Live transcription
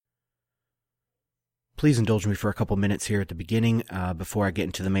Please indulge me for a couple minutes here at the beginning before I get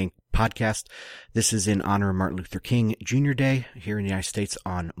into the main podcast. This is in honor of Martin Luther King Jr. Day here in the United States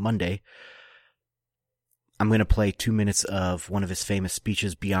on Monday. I'm going to play 2 minutes of one of his famous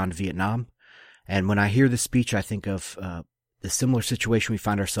speeches beyond Vietnam. And when I hear this speech, I think of the similar situation we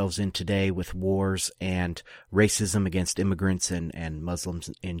find ourselves in today with wars and racism against immigrants and Muslims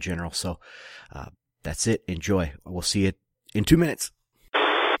in general. So that's it. Enjoy. We'll see you in 2 minutes.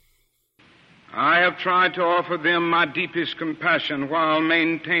 I have tried to offer them my deepest compassion while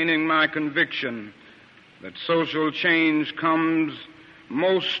maintaining my conviction that social change comes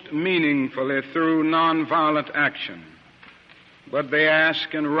most meaningfully through nonviolent action. But they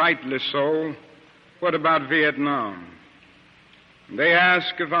ask, and rightly so, what about Vietnam? They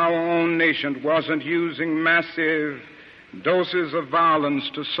ask if our own nation wasn't using massive doses of violence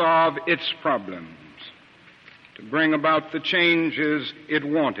to solve its problems, to bring about the changes it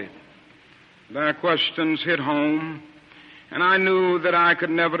wanted. Their questions hit home, and I knew that I could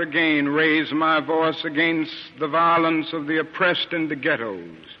never again raise my voice against the violence of the oppressed in the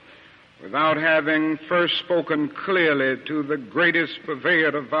ghettos without having first spoken clearly to the greatest purveyor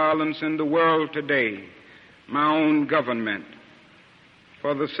of violence in the world today, my own government.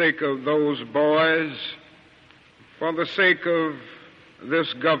 For the sake of those boys, for the sake of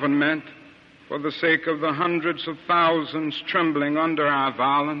this government, for the sake of the hundreds of thousands trembling under our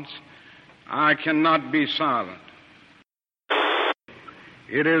violence, I cannot be silent.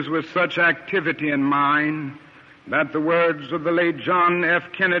 It is with such activity in mind that the words of the late John F.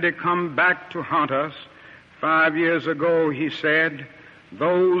 Kennedy come back to haunt us. 5 years ago, he said,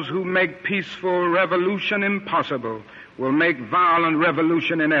 "Those who make peaceful revolution impossible will make violent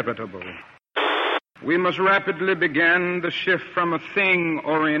revolution inevitable." We must rapidly begin the shift from a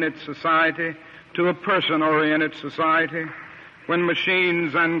thing-oriented society to a person-oriented society, when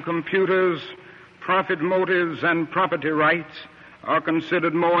machines and computers, profit motives and property rights are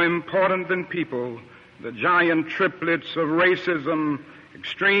considered more important than people. The giant triplets of racism,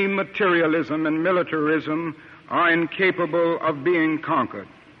 extreme materialism, and militarism are incapable of being conquered.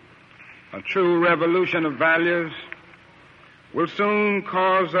 A true revolution of values will soon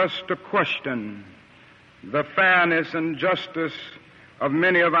cause us to question the fairness and justice of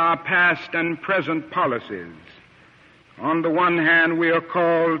many of our past and present policies. On the one hand, we are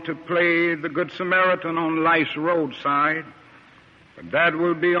called to play the Good Samaritan on life's roadside, but that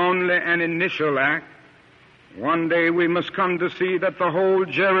will be only an initial act. One day we must come to see that the whole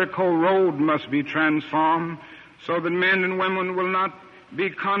Jericho road must be transformed so that men and women will not be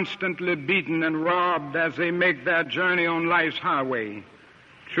constantly beaten and robbed as they make their journey on life's highway.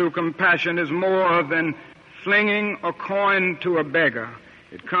 True compassion is more than flinging a coin to a beggar.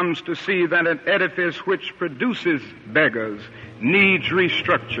 It comes to see that an edifice which produces beggars needs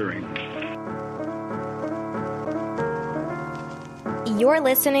restructuring. You're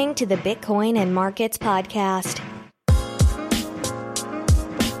listening to the Bitcoin and Markets Podcast.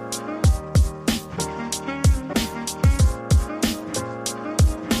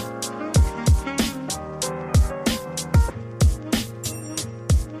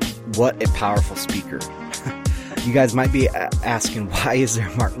 What a powerful speaker. You guys might be asking, why is there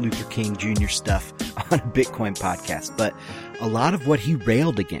Martin Luther King Jr. stuff on a Bitcoin podcast? But a lot of what he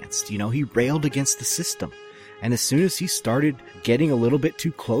railed against, he railed against the system. And as soon as he started getting a little bit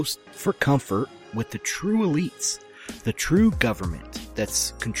too close for comfort with the true elites, the true government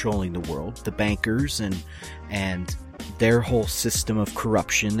that's controlling the world, the bankers and their whole system of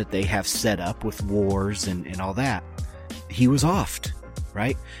corruption that they have set up with wars and all that, he was offed,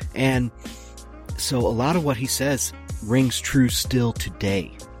 right? And so a lot of what he says rings true still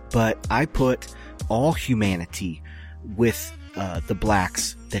today. But I put all humanity with the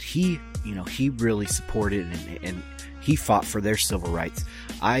blacks that he really supported and he fought for their civil rights.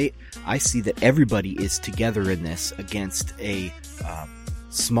 I see that everybody is together in this against a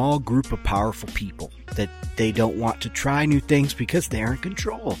small group of powerful people that they don't want to try new things because they're in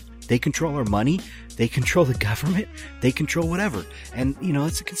control. They control our money. They control the government. They control whatever. And,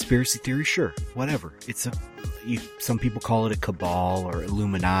 it's a conspiracy theory, sure, whatever. Some people call it a cabal or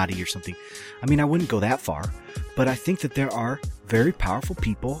Illuminati or something. I mean, I wouldn't go that far, but I think that there are very powerful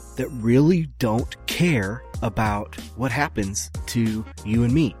people that really don't care about what happens to you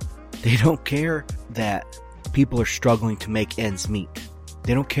and me. They don't care that people are struggling to make ends meet.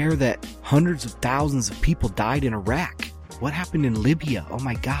 They don't care that hundreds of thousands of people died in Iraq. What happened in Libya? Oh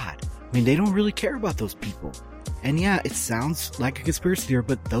my God. I mean, they don't really care about those people. And yeah, it sounds like a conspiracy theory,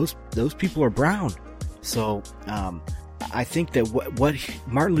 but those people are brown. So, I think that what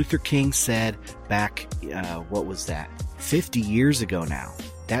Martin Luther King said back, 50 years ago now,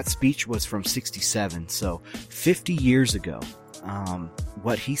 That speech was from 67, so 50 years ago.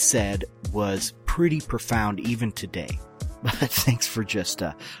 What he said was pretty profound even today. But thanks for just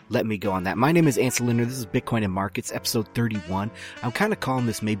letting me go on that. My name is Ansel Linder. This is Bitcoin and Markets, episode 31. I'm kind of calling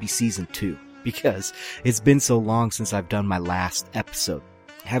this maybe season 2 because it's been so long since I've done my last episode.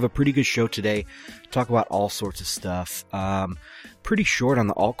 I have a pretty good show today. Talk about all sorts of stuff. Pretty short on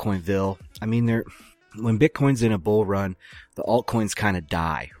the altcoinville. I mean, when Bitcoin's in a bull run, the altcoins kind of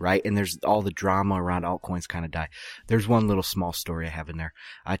die, right? And there's all the drama around altcoins kind of die. There's one little small story I have in there.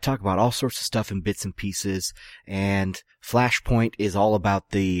 I talk about all sorts of stuff in bits and pieces, and Flashpoint is all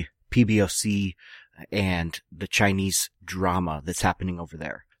about the PBOC and the Chinese drama that's happening over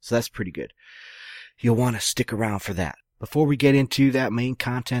there. So that's pretty good. You'll want to stick around for that. Before we get into that main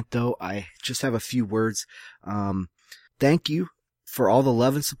content though, I just have a few words. Thank you for all the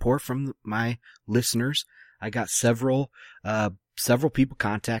love and support from my listeners. I got several people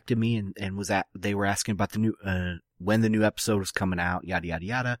contacted me and they were asking about the new, when the new episode was coming out, yada, yada,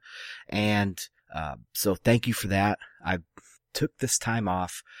 yada. And, so thank you for that. I took this time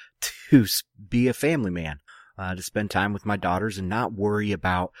off to be a family man, to spend time with my daughters and not worry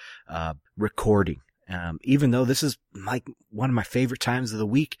about, recording. Even though this is like one of my favorite times of the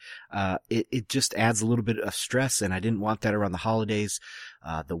week, it just adds a little bit of stress, and I didn't want that around the holidays.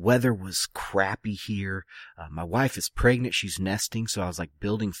 The weather was crappy here. My wife is pregnant. She's nesting. So I was like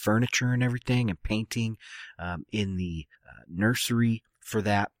building furniture and everything and painting, in the nursery for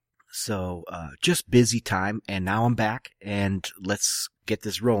that. So, just busy time. And now I'm back and let's get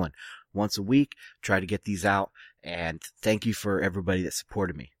this rolling. Once a week, try to get these out. And thank you for everybody that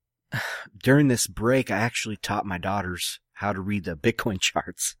supported me. During this break, I actually taught my daughters how to read the Bitcoin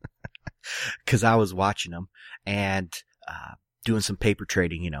charts because I was watching them and doing some paper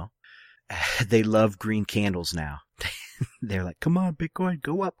trading, you know. They love green candles now. They're like, come on, Bitcoin,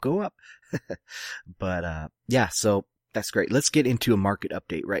 go up, go up. But yeah, so that's great. Let's get into a market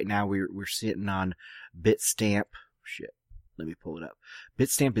update. Right now, we're sitting on Bitstamp. Shit, let me pull it up.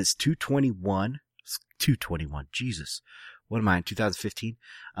 Bitstamp is 221. 221, Jesus. What am I in 2015?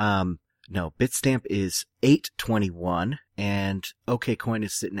 No, Bitstamp is 821 and OKCoin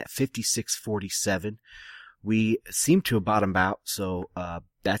is sitting at 5647. We seem to have bottomed out, so,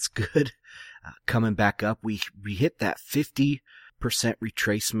 that's good. Coming back up, we hit that 50%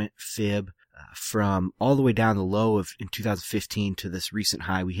 retracement fib, from all the way down the low in 2015 to this recent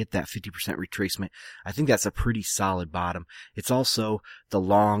high. We hit that 50% retracement. I think that's a pretty solid bottom. It's also the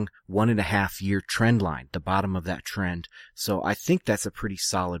long 1.5 year trend line, the bottom of that trend. So I think that's a pretty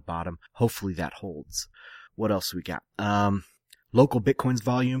solid bottom. Hopefully that holds. What else we got? Local Bitcoins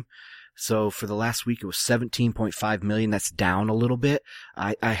volume. So for the last week, it was 17.5 million. That's down a little bit.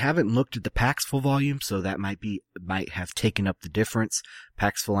 I haven't looked at the Paxful volume, so that might have taken up the difference.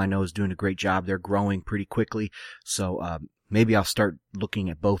 Paxful, I know, is doing a great job. They're growing pretty quickly. So, maybe I'll start looking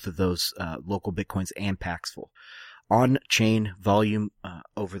at both of those, local Bitcoins and Paxful. On-chain volume,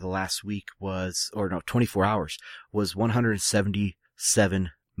 over the last week 24 hours was $177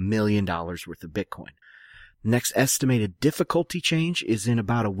 million worth of Bitcoin. Next estimated difficulty change is in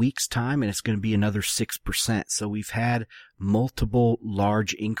about a week's time, and it's going to be another 6%. So we've had multiple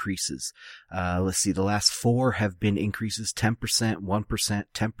large increases. Let's see, the last 4 have been increases 10%, 1%,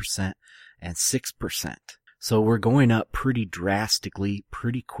 10%, and 6%. So we're going up pretty drastically,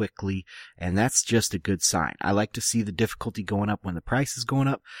 pretty quickly, and that's just a good sign. I like to see the difficulty going up when the price is going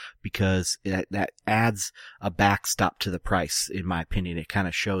up because that adds a backstop to the price, in my opinion. It kind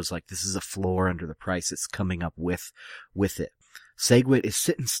of shows like this is a floor under the price it's coming up with it. SegWit is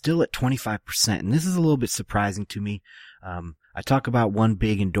sitting still at 25%, and this is a little bit surprising to me. I talk about one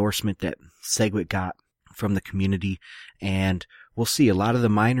big endorsement that SegWit got from the community, and we'll see. A lot of the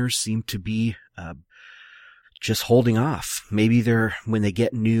miners seem to be just holding off. Maybe when they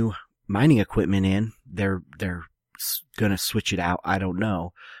get new mining equipment in, they're gonna switch it out. I don't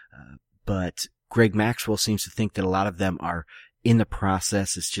know. But Greg Maxwell seems to think that a lot of them are in the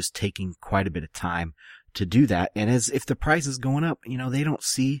process. It's just taking quite a bit of time to do that. And as if the price is going up, you know, they don't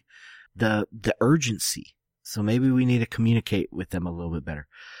see the urgency. So maybe we need to communicate with them a little bit better.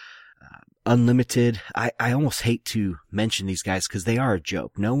 Unlimited. I almost hate to mention these guys because they are a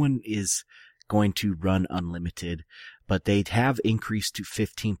joke. No one is going to run unlimited, but they have increased to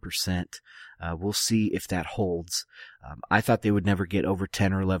 15%. We'll see if that holds. I thought they would never get over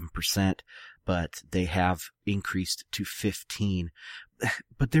 10 or 11%, but they have increased to 15.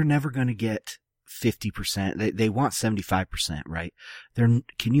 But they're never going to get 50%. They want 75%, right?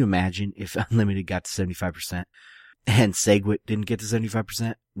 Can you imagine if unlimited got to 75% and SegWit didn't get to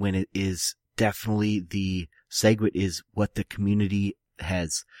 75% when it is definitely SegWit is what the community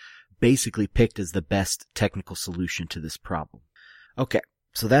has basically picked as the best technical solution to this problem. Okay,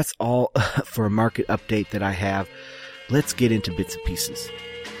 so that's all for a market update that I have. Let's get into bits and pieces.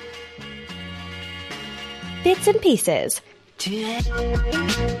 Bits and pieces.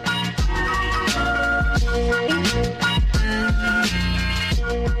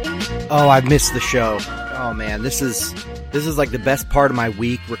 Oh, I missed the show. Oh man, this is like the best part of my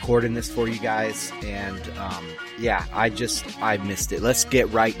week, recording this for you guys. And yeah, I missed it. Let's get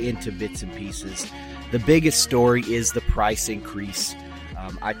right into bits and pieces. The biggest story is the price increase.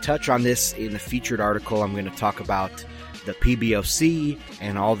 I touch on this in the featured article. I'm going to talk about the PBOC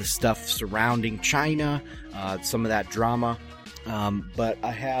and all the stuff surrounding China, some of that drama. But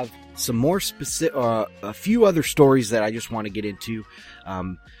I have some more specific, a few other stories that I just want to get into.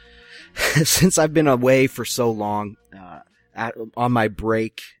 Since I've been away for so long, on my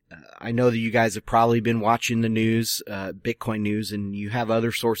break, I know that you guys have probably been watching the news, Bitcoin news, and you have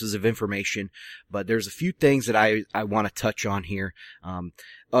other sources of information, but there's a few things that I want to touch on here.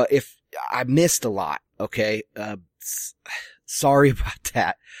 If I missed a lot, okay, sorry about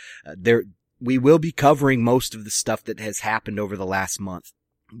that. We will be covering most of the stuff that has happened over the last month,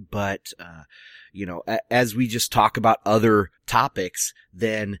 but, as we just talk about other topics,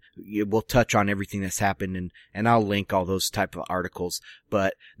 then we'll touch on everything that's happened, and I'll link all those type of articles.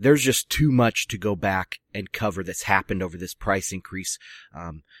 But there's just too much to go back and cover that's happened over this price increase.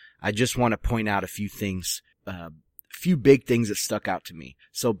 I just want to point out a few things, few big things that stuck out to me.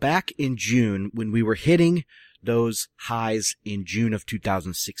 So back in June, when we were hitting those highs in June of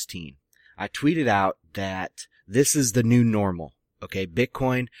 2016, I tweeted out that this is the new normal. Okay,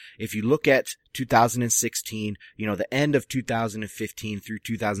 Bitcoin, if you look at 2016, the end of 2015 through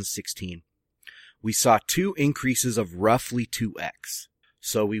 2016, we saw two increases of roughly 2x.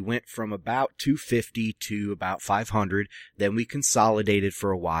 So we went from about 250 to about 500, then we consolidated for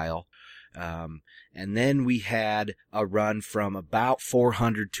a while, and then we had a run from about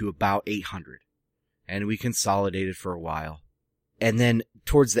 400 to about 800, and we consolidated for a while. And then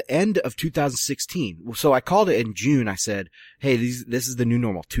towards the end of 2016, so I called it in June. I said, hey, this is the new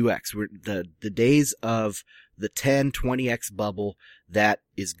normal, 2x. The days of the 10, 20x bubble, that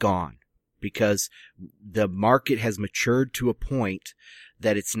is gone, because the market has matured to a point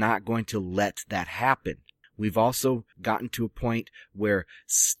that it's not going to let that happen. We've also gotten to a point where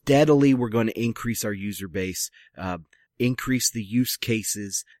steadily we're going to increase our user base, increase the use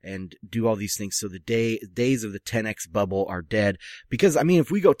cases, and do all these things. So the days of the 10x bubble are dead, because if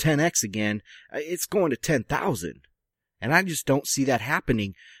we go 10x again, it's going to 10,000, and I just don't see that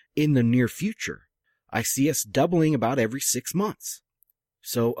happening in the near future. I see us doubling about every 6 months.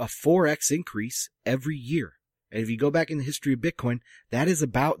 So a 4x increase every year. And if you go back in the history of Bitcoin, that is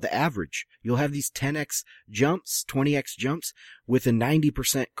about the average. You'll have these 10x jumps, 20x jumps with a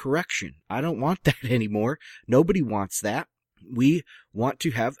 90% correction. I don't want that anymore. Nobody wants that. We want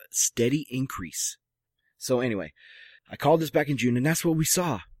to have steady increase. So anyway, I called this back in June, and that's what we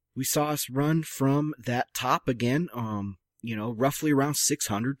saw. We saw us run from that top again, roughly around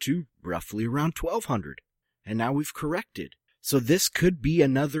 600 to roughly around 1200. And now we've corrected. So this could be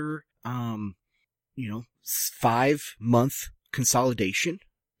another, 5-month consolidation,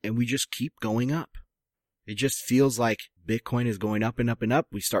 and we just keep going up. It just feels like Bitcoin is going up and up and up.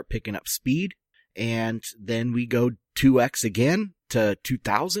 We start picking up speed, and then we go 2x again to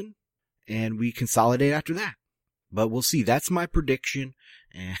 2000, and we consolidate after that. But we'll see. That's my prediction,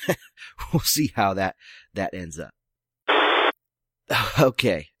 and we'll see how that ends up.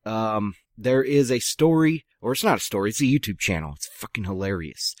 Okay. There is a story, or it's not a story, it's a YouTube channel. It's fucking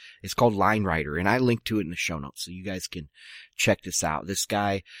hilarious. It's called Line Rider, and I linked to it in the show notes, so you guys can check this out. This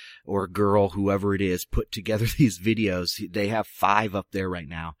guy or girl, whoever it is, put together these videos. They have 5 up there right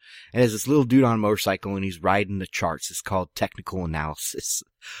now. And there's this little dude on a motorcycle, and he's riding the charts. It's called technical analysis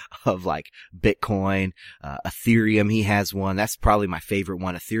of Bitcoin, Ethereum. He has one. That's probably my favorite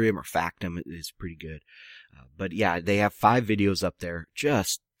one. Ethereum or Factum is pretty good. But yeah, they have 5 videos up there.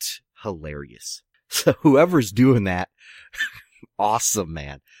 Just hilarious. So whoever's doing that, awesome,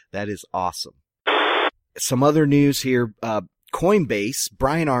 man. That is awesome. Some other news here. Coinbase,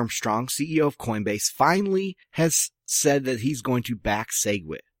 Brian Armstrong, CEO of Coinbase, finally has said that he's going to back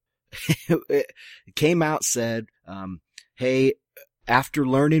SegWit. It came out, said, hey, after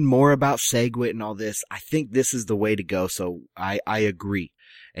learning more about SegWit and all this, I think this is the way to go. So I agree.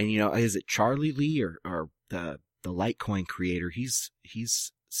 And is it Charlie Lee or the Litecoin creator? He's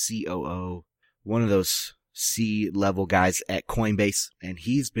COO, one of those C-level guys at Coinbase, and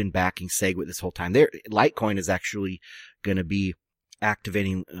he's been backing SegWit this whole time. Litecoin is actually going to be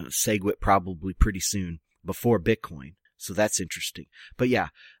activating SegWit probably pretty soon, before Bitcoin. So that's interesting. But yeah,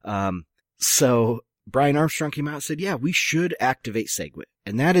 so Brian Armstrong came out and said, yeah, we should activate SegWit.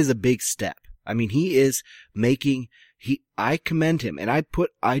 And that is a big step. I mean, he is making, I commend him, and I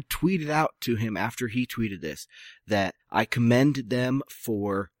tweeted out to him after he tweeted this, that I commend them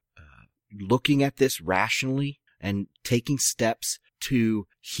for looking at this rationally and taking steps to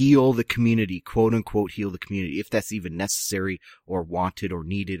heal the community, quote unquote, heal the community, if that's even necessary or wanted or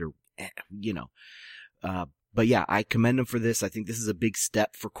needed or, but yeah, I commend them for this. I think this is a big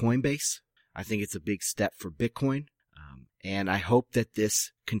step for Coinbase. I think it's a big step for Bitcoin. And I hope that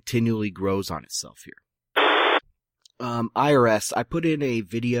this continually grows on itself here. IRS, I put in a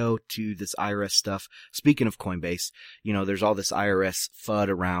video to this IRS stuff. Speaking of Coinbase, there's all this IRS FUD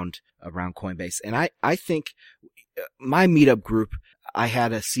around Coinbase. And I think my meetup group, I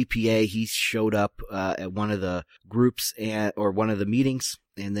had a CPA, he showed up, at one of the groups or one of the meetings.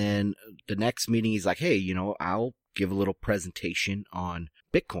 And then the next meeting, he's like, hey, I'll give a little presentation on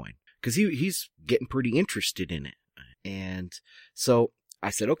Bitcoin. Cause he's getting pretty interested in it. And so I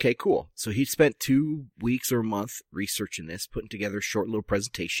said, okay, cool. So he spent 2 weeks or a month researching this, putting together a short little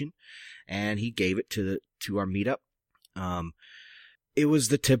presentation, and he gave it to our meetup. It was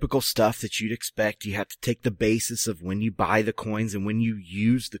the typical stuff that you'd expect. You have to take the basis of when you buy the coins and when you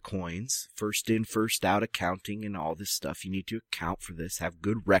use the coins, first in, first out accounting and all this stuff. You need to account for this, have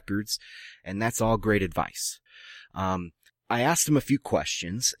good records, and that's all great advice. I asked him a few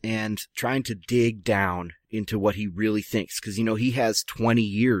questions and trying to dig down into what he really thinks. Cause he has 20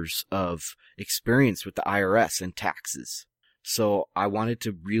 years of experience with the IRS and taxes. So I wanted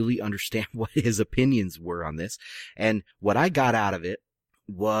to really understand what his opinions were on this. And what I got out of it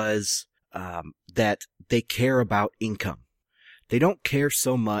was, that they care about income. They don't care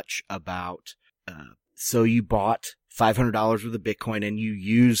so much about, so you bought $500 worth of Bitcoin and you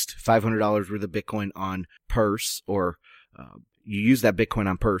used $500 worth of Bitcoin on Purse or, you use that Bitcoin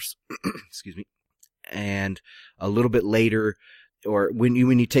on Purse, excuse me, and a little bit later, or when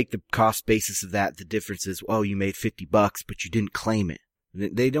you take the cost basis of that, the difference is, oh, you made $50, but you didn't claim it.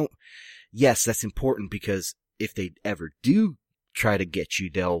 They don't, yes, that's important because if they ever do try to get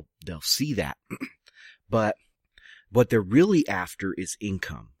you, they'll see that. But what they're really after is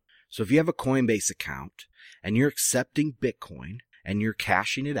income. So if you have a Coinbase account and you're accepting Bitcoin and you're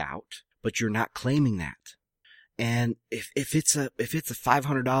cashing it out, but you're not claiming that. And if it's a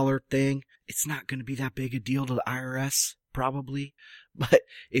 $500 thing, it's not going to be that big a deal to the IRS, probably. But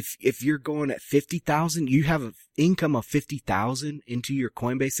if you're going at 50,000, you have an income of 50,000 into your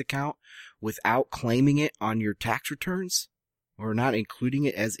Coinbase account without claiming it on your tax returns or not including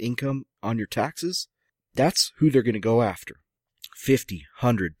it as income on your taxes, that's who they're going to go after. 50,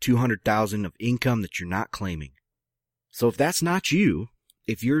 100, 200,000 of income that you're not claiming. So if that's not you,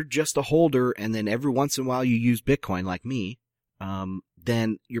 if you're just a holder and then every once in a while you use Bitcoin like me,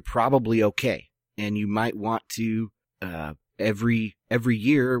 then you're probably okay. And you might want to, every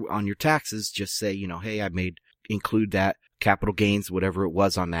year on your taxes, just say, hey, include that capital gains, whatever it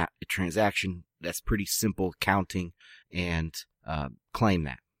was on that transaction. That's pretty simple counting and, claim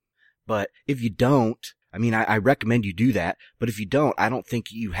that. But if you don't, I recommend you do that, but if you don't, I don't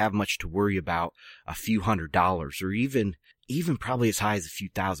think you have much to worry about a few $100s or even probably as high as a few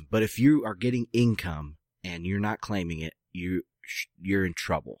thousand. But if you are getting income and you're not claiming it, you're in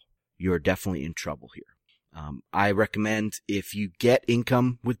trouble. You're definitely in trouble here. I recommend if you get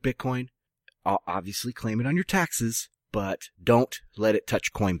income with Bitcoin, obviously claim it on your taxes, but don't let it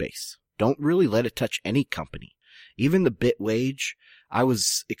touch Coinbase. Don't really let it touch any company. Even the Bitwage, I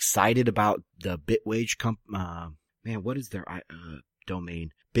was excited about the Bitwage what is their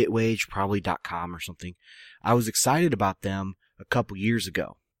domain? Bitwage, probably .com or something. I was excited about them a couple years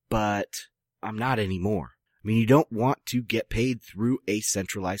ago, but I'm not anymore. You don't want to get paid through a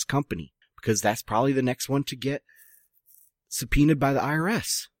centralized company because that's probably the next one to get subpoenaed by the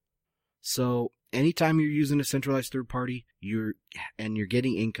IRS. So anytime you're using a centralized third party, you're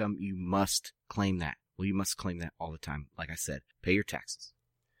getting income, you must claim that. Well, you must claim that all the time. Like I said, pay your taxes.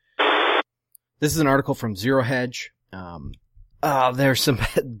 This is an article from Zero Hedge. There's some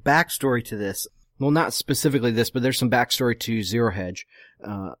backstory to this. Well, not specifically this, but there's some backstory to Zero Hedge.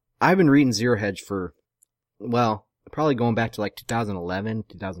 I've been reading Zero Hedge for, probably going back to like 2011,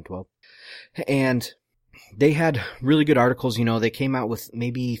 2012. And they had really good articles. They came out with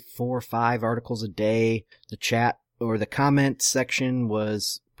maybe 4 or 5 articles a day. The chat or the comment section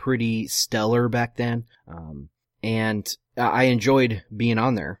was pretty stellar back then. And I enjoyed being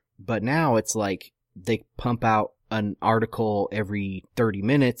on there, but now it's like they pump out an article every 30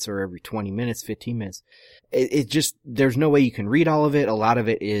 minutes or every 20 minutes, 15 minutes. It just, there's no way you can read all of it. A lot of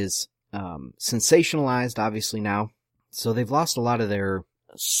it is, sensationalized, obviously now. So they've lost a lot of their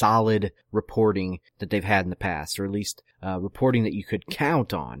solid reporting that they've had in the past, or at least reporting that you could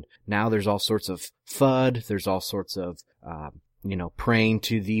count on. Now there's all sorts of FUD. There's all sorts of, praying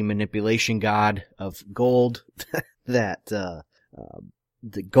to the manipulation god of gold that the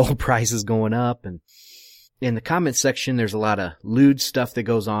gold price is going up. And in the comment section, there's a lot of lewd stuff that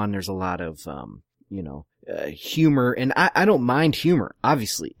goes on. There's a lot of, humor. And I don't mind humor.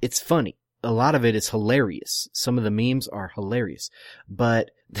 Obviously, it's funny. A lot of it is hilarious. Some of the memes are hilarious,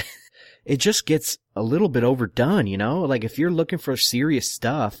 but it just gets a little bit overdone, like if you're looking for serious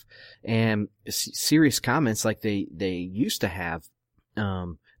stuff and serious comments like they used to have,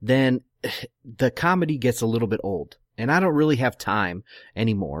 then the comedy gets a little bit old. And I don't really have time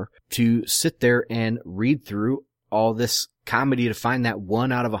anymore to sit there and read through all this comedy to find that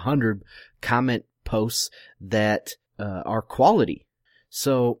 1 out of 100 comment posts that are quality.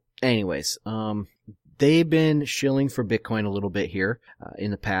 So anyways, they've been shilling for Bitcoin a little bit here in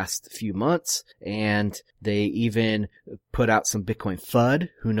the past few months, and they even put out some Bitcoin FUD.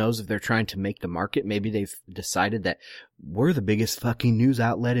 Who knows if they're trying to make the market? Maybe they've decided that we're the biggest fucking news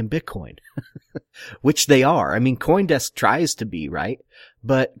outlet in Bitcoin, which they are. I mean, CoinDesk tries to be, right?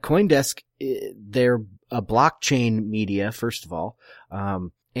 But CoinDesk, they're a blockchain media, first of all,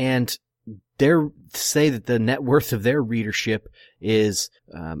 and they say that the net worth of their readership is,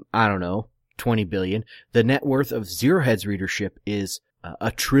 20 billion. The net worth of Zero Hedge's readership is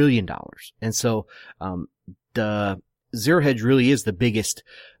 $1 trillion. And so, the Zero Hedge really is the biggest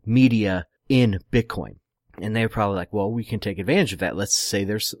media in Bitcoin. And they're probably like, well, we can take advantage of that. Let's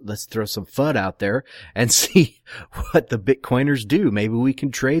throw some FUD out there and see what the Bitcoiners do. Maybe we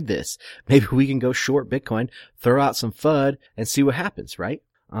can trade this. Maybe we can go short Bitcoin, throw out some FUD and see what happens, right?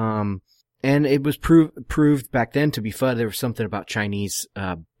 And it was proved back then to be FUD. There was something about Chinese,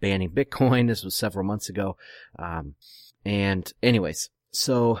 banning Bitcoin. This was several months ago. And anyways,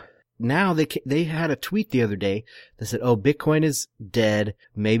 so now they had a tweet the other day that said, oh, Bitcoin is dead.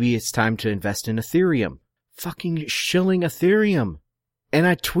 Maybe it's time to invest in Ethereum. Fucking shilling Ethereum. And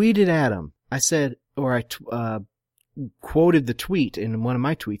I tweeted at him. I said, or I quoted the tweet in one of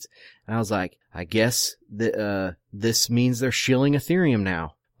my tweets. And I was like, I guess this means they're shilling Ethereum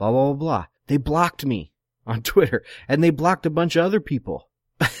now. Blah, blah, blah, blah. They blocked me on Twitter, and they blocked a bunch of other people.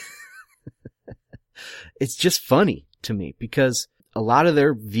 It's just funny to me because a lot of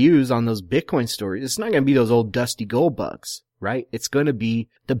their views on those Bitcoin stories, it's not going to be those old dusty gold bugs, right? It's going to be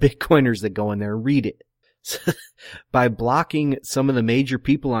the Bitcoiners that go in there and read it. So, by blocking some of the major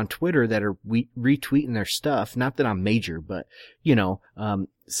people on Twitter that are retweeting their stuff, not that I'm major, but a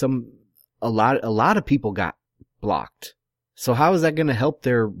lot of people got blocked. So how is that going to help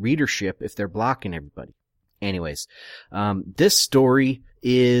their readership if they're blocking everybody? Anyways, this story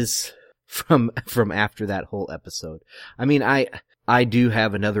is from after that whole episode. I mean, I do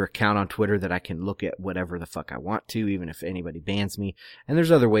have another account on Twitter that I can look at whatever the fuck I want to, even if anybody bans me. And there's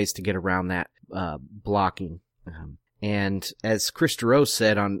other ways to get around that, blocking. And as Chris Durow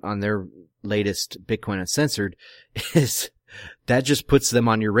said on their latest Bitcoin Uncensored, is that just puts them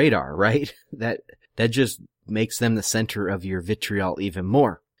on your radar, right? That just makes them the center of your vitriol even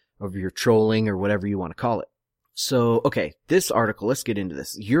more, of your trolling or whatever you want to call it. So, okay, this article, let's get into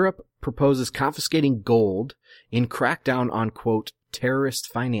this. Europe proposes confiscating gold in crackdown on, quote,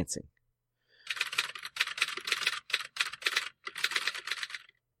 terrorist financing.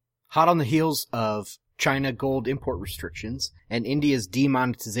 Hot on the heels of China gold import restrictions and India's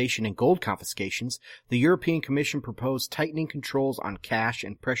demonetization and gold confiscations, the European Commission proposed tightening controls on cash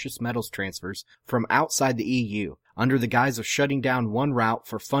and precious metals transfers from outside the EU, under the guise of shutting down one route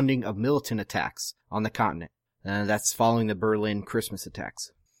for funding of militant attacks on the continent. That's following the Berlin Christmas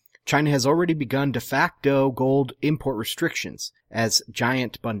attacks. China has already begun de facto gold import restrictions, as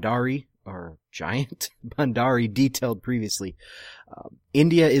Giant Bandari detailed previously.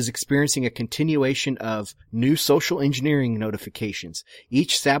 India is experiencing a continuation of new social engineering notifications,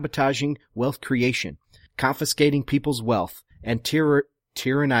 each sabotaging wealth creation, confiscating people's wealth, and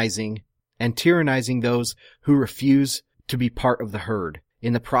tyrannizing those who refuse to be part of the herd,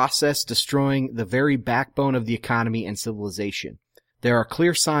 in the process destroying the very backbone of the economy and civilization. There are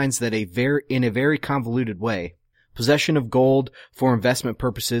clear signs that in a very convoluted way, possession of gold for investment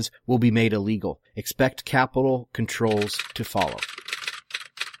purposes will be made illegal. Expect capital controls to follow.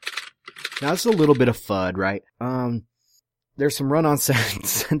 Now, this is a little bit of FUD, right? There's some run-on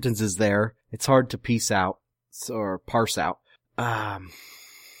sentences there. It's hard to piece out or parse out.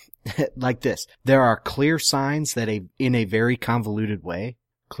 Like this. There are clear signs that in a very convoluted way.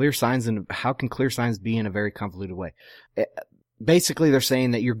 Clear signs, and how can clear signs be in a very convoluted way? Basically, they're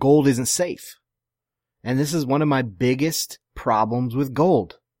saying that your gold isn't safe. And this is one of my biggest problems with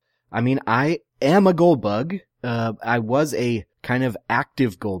gold. I mean, I am a gold bug. I was a kind of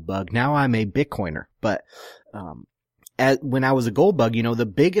active gold bug. Now I'm a Bitcoiner. But when I was a gold bug, the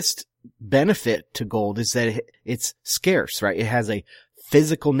biggest benefit to gold is that it's scarce, right? It has a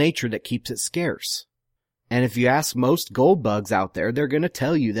physical nature that keeps it scarce. And if you ask most gold bugs out there, they're going to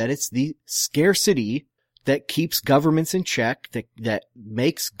tell you that it's the scarcity that keeps governments in check, that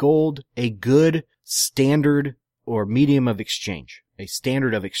makes gold a good standard or medium of exchange, a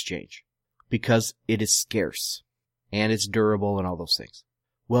standard of exchange, because it is scarce and it's durable and all those things.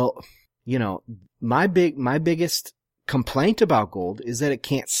 Well, my biggest complaint about gold is that it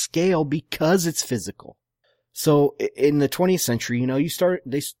can't scale because it's physical. So in the 20th century,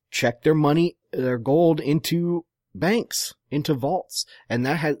 they check their gold into banks, into vaults. And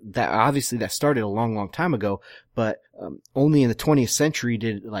that started a long, long time ago, but only in the 20th century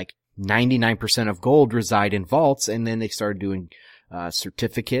did like 99% of gold reside in vaults. And then they started doing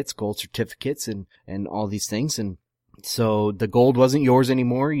certificates, gold certificates and all these things. And so the gold wasn't yours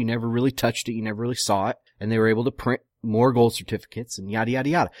anymore. You never really touched it. You never really saw it. And they were able to print more gold certificates and yada, yada,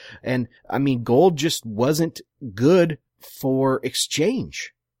 yada. And I mean, gold just wasn't good for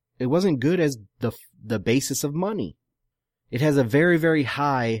exchange. It wasn't good as the basis of money. It has a very, very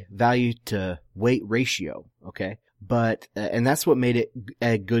high value to weight ratio. Okay. But, and that's what made it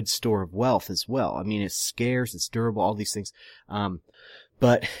a good store of wealth as well. I mean, it's scarce, it's durable, all these things.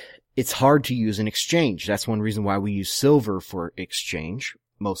 But it's hard to use in exchange. That's one reason why we use silver for exchange,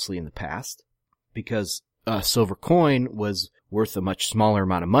 mostly in the past, because a silver coin was worth a much smaller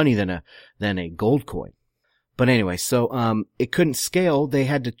amount of money than a gold coin. But anyway, so it couldn't scale. They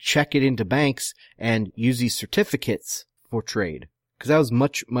had to check it into banks and use these certificates for trade, because that was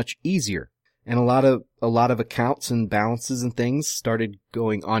much, much easier. And a lot of accounts and balances and things started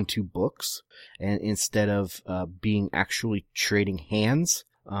going onto books, and instead of being actually trading hands.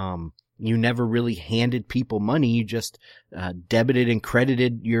 You never really handed people money. You just debited and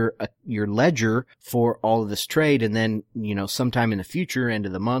credited your ledger for all of this trade. And then, sometime in the future, end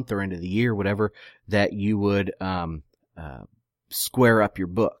of the month or end of the year, whatever, that you would square up your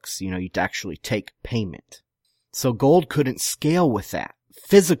books. You'd actually take payment. So gold couldn't scale with that.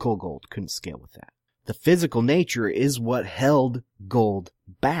 Physical gold couldn't scale with that. The physical nature is what held gold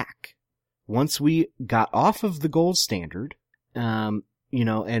back. Once we got off of the gold standard,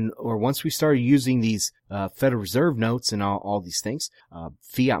 or once we started using these Federal Reserve notes and all these things,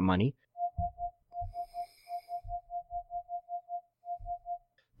 fiat money,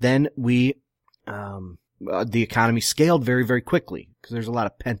 then the economy scaled very, very quickly, because there's a lot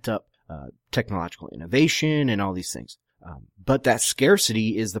of pent up technological innovation and all these things. But that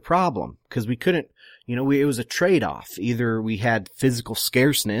scarcity is the problem, because we couldn't, it was a trade-off. Either we had physical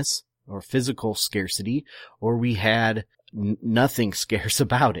scarceness or physical scarcity, or we had nothing scarce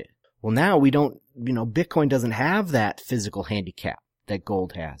about it. Well, now we don't, Bitcoin doesn't have that physical handicap that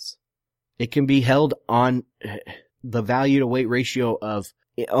gold has. It can be held on the value to weight ratio of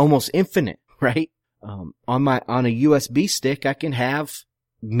almost infinite, right? On a USB stick, I can have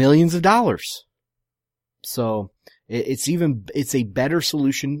millions of dollars. So it's a better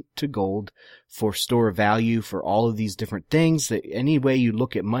solution to gold for store of value, for all of these different things. That any way you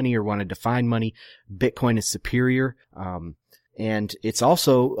look at money or want to define money, Bitcoin is superior. And it's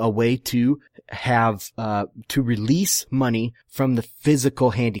also a way to have, to release money from the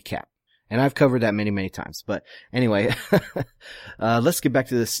physical handicap. And I've covered that many, many times. But anyway, let's get back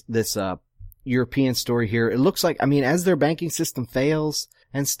to this European story here. It looks like, as their banking system fails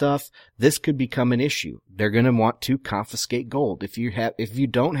and stuff, this could become an issue. They're going to want to confiscate gold. If you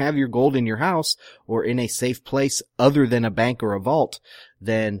don't have your gold in your house or in a safe place other than a bank or a vault,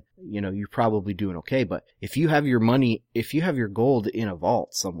 then, you're probably doing okay. But if you have your gold in a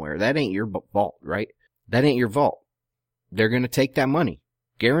vault somewhere, that ain't your vault, right? That ain't your vault. They're going to take that money.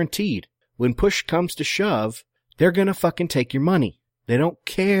 Guaranteed. When push comes to shove, they're going to fucking take your money. They don't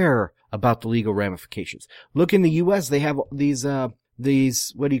care about the legal ramifications. Look, in the U.S., they have these,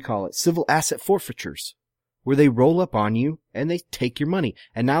 what do you call it? Civil asset forfeitures, where they roll up on you and they take your money.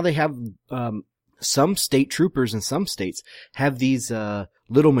 And now they have, some state troopers in some states have these,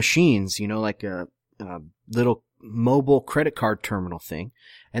 little machines, like a little mobile credit card terminal thing.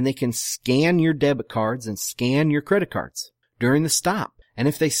 And they can scan your debit cards and scan your credit cards during the stop. And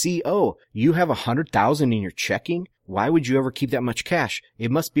if they see, oh, you have 100,000 in your checking, why would you ever keep that much cash?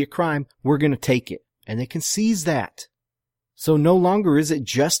 It must be a crime. We're going to take it. And they can seize that. So no longer is it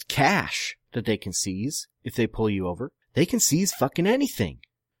just cash that they can seize if they pull you over. They can seize fucking anything.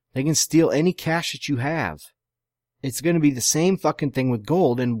 They can steal any cash that you have. It's going to be the same fucking thing with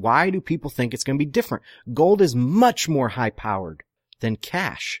gold. And why do people think it's going to be different? Gold is much more high powered than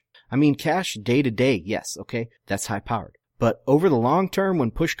cash. I mean, cash day to day, yes, okay, that's high powered. But over the long term,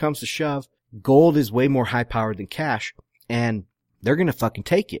 when push comes to shove, gold is way more high powered than cash, and they're going to fucking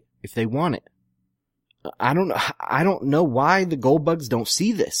take it if they want it. I don't know why the gold bugs don't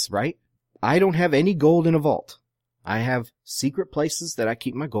see this, right? I don't have any gold in a vault. I have secret places that I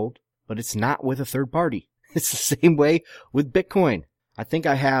keep my gold, but it's not with a third party. It's the same way with Bitcoin. I think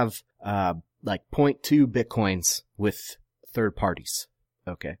I have, like 0.2 Bitcoins with third parties.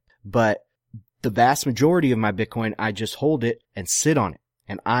 Okay. But the vast majority of my Bitcoin, I just hold it and sit on it,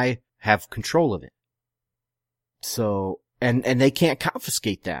 and I have control of it. So, and they can't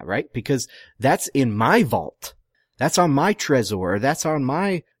confiscate that, right? Because that's in my vault. That's on my Trezor. That's on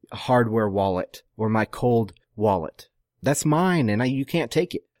my hardware wallet or my cold wallet. That's mine, and you can't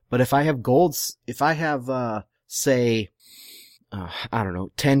take it. But if I have golds, if I have, say, I don't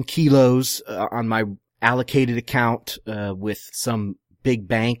know, 10 kilos on my allocated account, with some big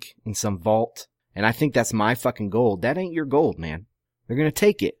bank in some vault, and I think that's my fucking gold, that ain't your gold, man. They're gonna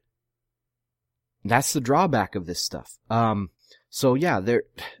take it. That's the drawback of this stuff. So yeah, they're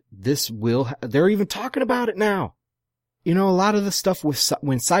even talking about it now. You know, a lot of the stuff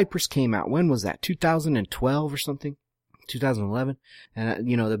when Cypress came out, when was that? 2012 or something? 2011? And,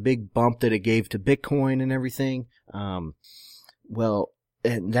 you know, the big bump that it gave to Bitcoin and everything. Well,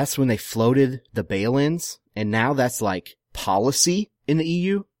 and that's when they floated the bail-ins, and now that's like policy in the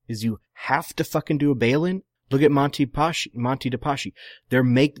EU, is you have to fucking do a bail-in. Look at Monty DePaschi.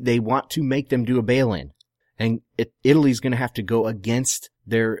 They want to make them do a bail-in. And Italy's gonna have to go against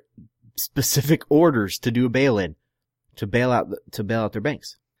their specific orders to do a bail-in, to bail out their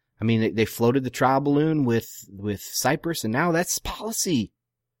banks. I mean, they floated the trial balloon with Cyprus, and now that's policy.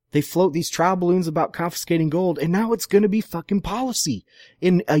 They float these trial balloons about confiscating gold, and now it's gonna be fucking policy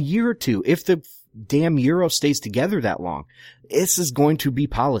in a year or two. If the damn euro stays together that long, this is going to be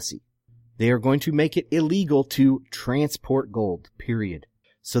policy. They are going to make it illegal to transport gold, period.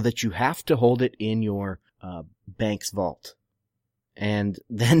 So that you have to hold it in your bank's vault. And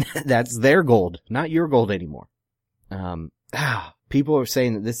then that's their gold, not your gold anymore. People are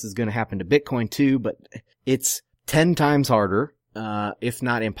saying that this is going to happen to Bitcoin too, but it's 10 times harder, if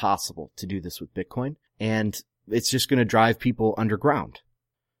not impossible, to do this with Bitcoin. And it's just going to drive people underground.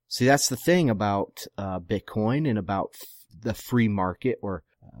 See, that's the thing about Bitcoin and about the free market, or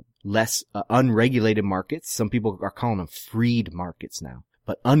less unregulated markets. Some people are calling them freed markets now,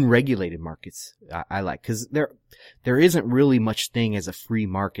 but unregulated markets I like, because there isn't really much thing as a free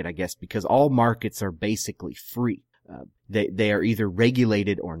market, I guess, because all markets are basically free. They are either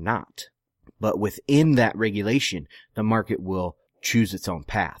regulated or not, but within that regulation, the market will choose its own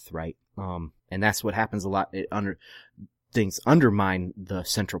path, right? And that's what happens a lot. Things undermine the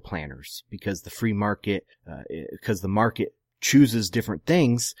central planners, because the free market, because the market chooses different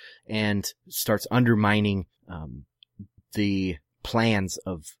things and starts undermining the plans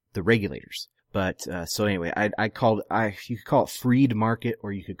of the regulators. But so anyway, you could call it freed market,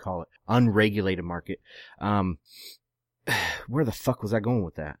 or you could call it unregulated market. Where the fuck was I going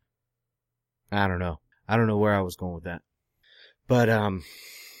with that? I don't know. I don't know where I was going with that. But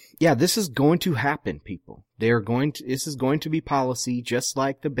yeah, this is going to happen, people. This is going to be policy, just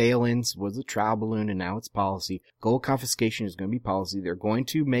like the bail-ins was a trial balloon, and now it's policy. Gold confiscation is going to be policy. They're going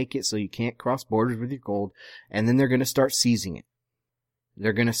to make it so you can't cross borders with your gold, and then they're going to start seizing it.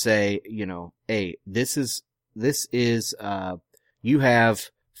 They're going to say, you know, hey, this is, you have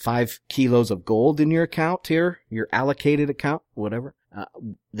 5 kilos of gold in your account here, your allocated account, whatever.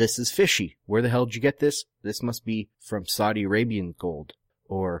 This is fishy. Where the hell did you get this? This must be from Saudi Arabian gold,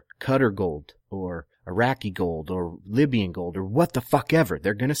 or Qatar gold, or Iraqi gold, or Libyan gold, or what the fuck ever.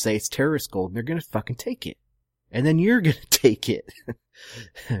 They're gonna say it's terrorist gold, and they're gonna fucking take it. And then you're gonna take it.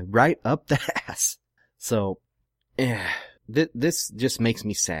 Right up the ass. So, this just makes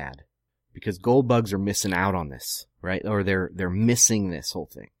me sad. Because gold bugs are missing out on this, right? Or they're missing this whole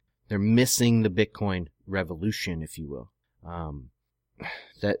thing. They're missing the Bitcoin revolution, if you will.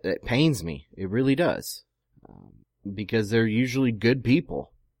 That pains me. It really does. Because they're usually good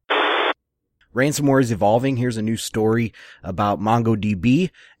people. Ransomware is evolving. Here's a new story about MongoDB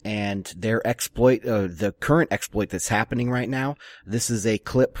and their exploit, the current exploit that's happening right now. This is a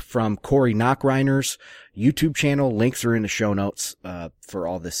clip from Corey Knockreiner's YouTube channel. Links are in the show notes, for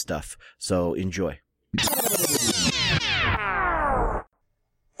all this stuff. So enjoy.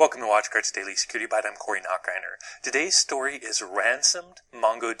 Welcome to WatchGuard's Daily Security Bite. I'm Corey Nachreiner. Today's story is ransomed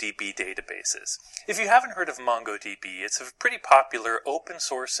MongoDB databases. If you haven't heard of MongoDB, it's a pretty popular open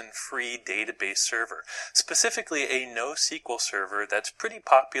source and free database server, specifically a NoSQL server that's pretty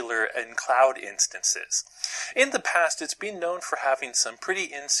popular in cloud instances. In the past, it's been known for having some pretty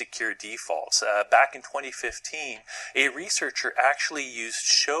insecure defaults. Back in 2015, a researcher actually used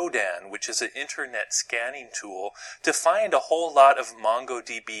Shodan, which is an internet scanning tool, to find a whole lot of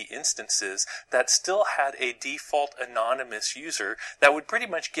MongoDB instances that still had a default anonymous user that would pretty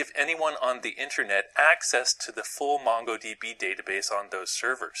much give anyone on the internet access to the full MongoDB database on those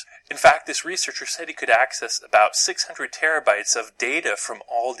servers. In fact, this researcher said he could access about 600 terabytes of data from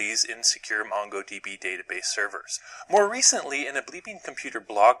all these insecure MongoDB database servers. More recently, in a Bleeping Computer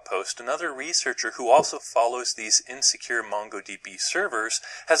blog post, another researcher who also follows these insecure MongoDB servers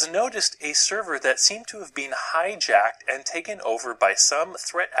has noticed a server that seemed to have been hijacked and taken over by some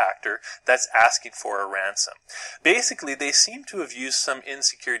threat actor that's asking for a ransom. Basically, they seem to have used some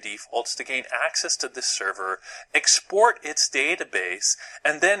insecure defaults to gain access to this server, export its database,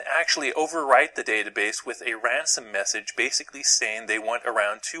 and then actually overwrite the database with a ransom message basically saying they want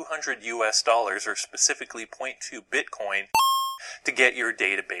around $200 or specifically 0.2 Bitcoin to get your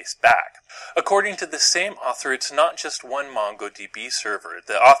database back. According to the same author, it's not just one MongoDB server.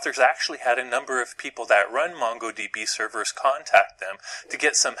 The authors actually had a number of people that run MongoDB servers contact them to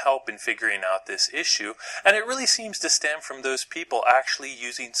get some help in figuring out this issue, and it really seems to stem from those people actually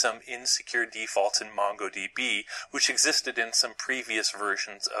using some insecure defaults in MongoDB, which existed in some previous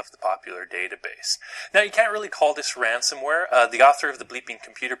versions of the popular database. Now, you can't really call this ransomware. The author of the Bleeping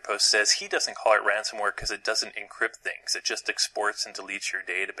Computer post says he doesn't call it ransomware because it doesn't encrypt things. It just exports and deletes your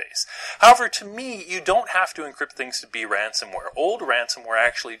database. However, to me, you don't have to encrypt things to be ransomware. Old ransomware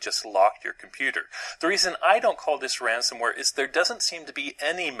actually just locked your computer. The reason I don't call this ransomware is there doesn't seem to be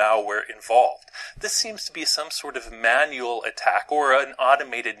any malware involved. This seems to be some sort of manual attack or an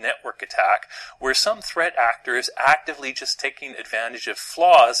automated network attack where some threat actor is actively just taking advantage of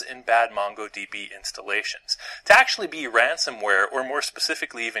flaws in bad MongoDB installations. To actually be ransomware, or more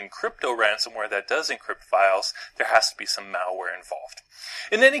specifically even crypto ransomware that does encrypt files, there has to be some malware involved.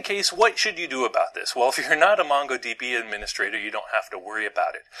 In any case, what should you do about this? Well, if you're not a MongoDB administrator, you don't have to worry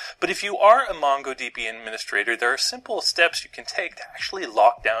about it. But if you are a MongoDB administrator, there are simple steps you can take to actually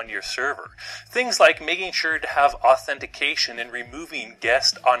lock down your server. Things like making sure to have authentication and removing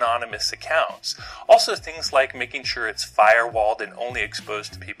guest anonymous accounts. Also things like making sure it's firewalled and only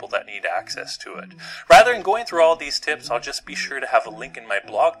exposed to people that need access to it. Rather than going through all these tips, I'll just be sure to have a link in my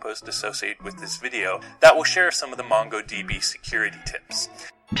blog post associated with this video that will share some of the MongoDB security tips.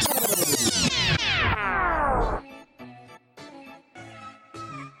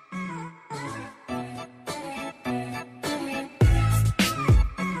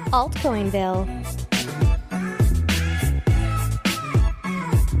 Altcoinville.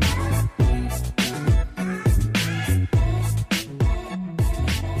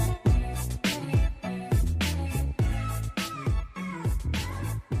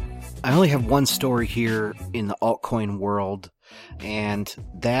 I only have one story here in the altcoin world, and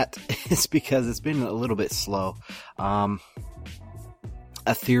that is because it's been a little bit slow.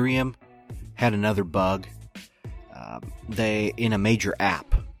 Ethereum had another bug. They in a major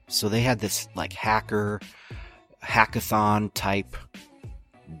app. So they had this like hackathon type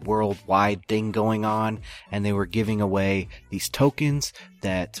worldwide thing going on, and they were giving away these tokens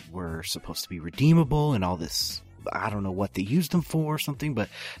that were supposed to be redeemable and all this. I don't know what they used them for or something, but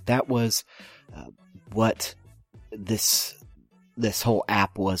that was what this whole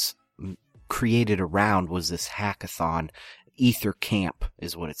app was created around, was this hackathon. Ether Camp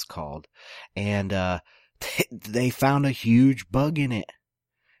is what it's called. And they found a huge bug in it.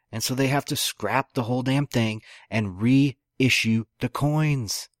 And so they have to scrap the whole damn thing and reissue the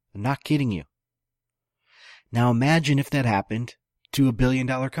coins. I'm not kidding you. Now imagine if that happened to $1 billion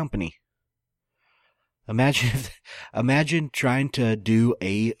company. Imagine trying to do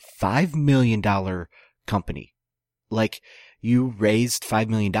a $5 million company. Like, you raised $5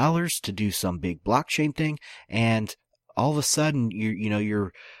 million to do some big blockchain thing, and all of a sudden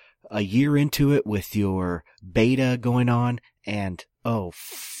you're a year into it with your beta going on, and oh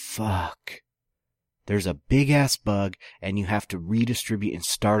fuck, there's a big ass bug and you have to redistribute and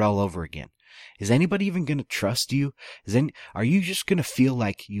start all over again. Is anybody even going to trust you? Are you just going to feel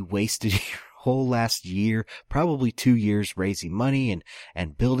like you wasted your whole last year, probably 2 years, raising money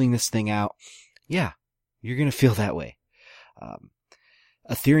and building this thing out? Yeah, you're going to feel that way.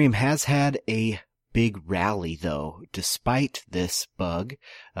 Ethereum has had a big rally though, despite this bug.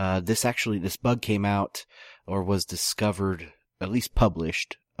 This bug came out, or was discovered, at least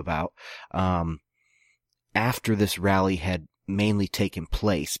published, about, after this rally had mainly taken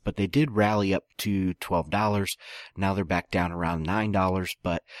place, but they did rally up to $12. Now they're back down around $9,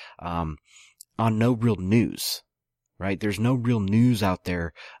 but, on no real news, right? There's no real news out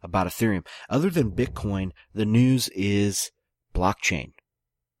there about Ethereum. Other than Bitcoin, the news is blockchain.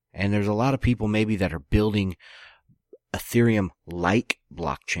 And there's a lot of people maybe that are building Ethereum-like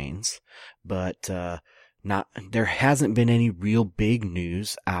blockchains, but, there hasn't been any real big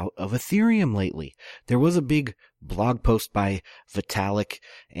news out of Ethereum lately. There was a big blog post by Vitalik,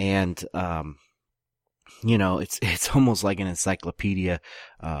 and it's almost like an encyclopedia.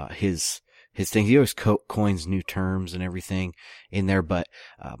 His things. He always coins new terms and everything in there, but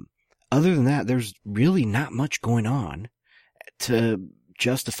other than that, there's really not much going on to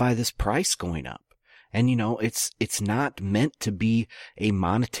justify this price going up. And it's not meant to be a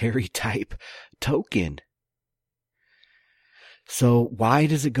monetary type token. So why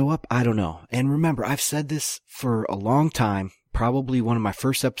does it go up? I don't know. And remember, I've said this for a long time, probably one of my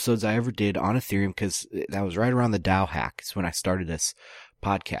first episodes I ever did on Ethereum, because that was right around the DAO hack. It's when I started this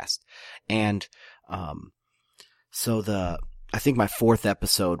podcast. And, I think my fourth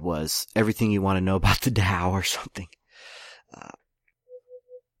episode was everything you want to know about the DAO or something.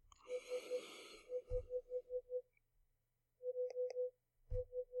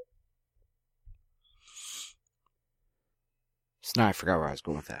 So now I forgot where I was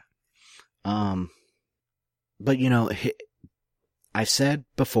going with that. But I've said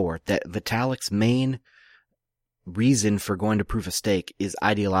before that Vitalik's main reason for going to proof of stake is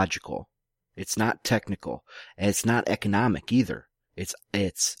ideological. It's not technical, and it's not economic either. It's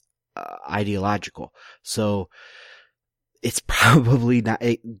ideological. So it's probably not,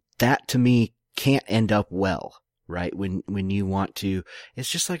 that to me can't end up well, right? When you want to, it's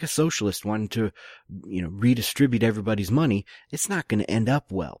just like a socialist wanting to, redistribute everybody's money. It's not going to end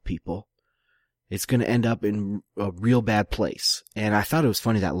up well, people. It's going to end up in a real bad place. And I thought it was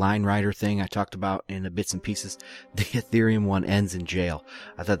funny, that line rider thing I talked about in the bits and pieces. The Ethereum one ends in jail.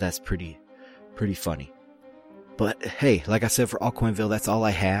 I thought that's pretty funny. But hey, like I said, for Altcoinville, that's all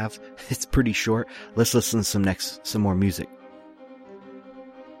I have. It's pretty short. Let's listen to some more music.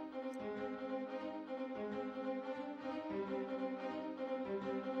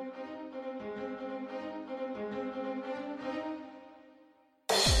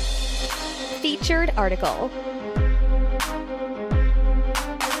 Featured article.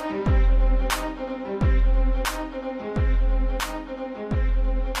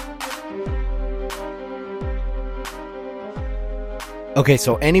 Okay,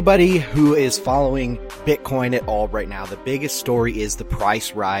 so anybody who is following Bitcoin at all right now, the biggest story is the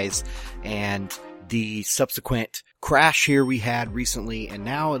price rise and the subsequent crash here we had recently, and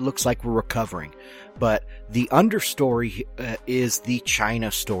now it looks like we're recovering. But the understory is the China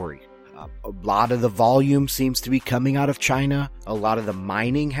story. A lot of the volume seems to be coming out of China. A lot of the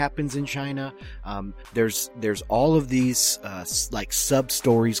mining happens in China. There's all of these like sub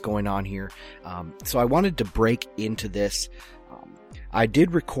stories going on here. So I wanted to break into this. I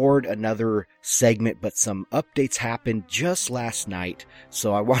did record another segment, but some updates happened just last night,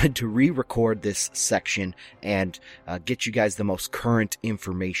 so I wanted to re-record this section and get you guys the most current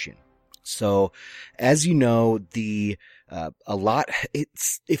information. So, as you know, if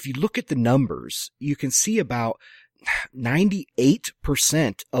you look at the numbers, you can see about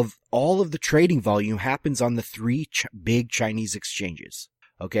 98% of all of the trading volume happens on the three big Chinese exchanges.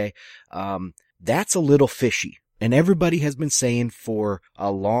 Okay? That's a little fishy. And everybody has been saying for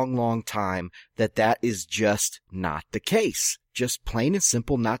a long, long time that is just not the case. Just plain and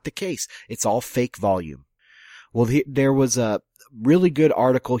simple not the case. It's all fake volume. Well, there was a really good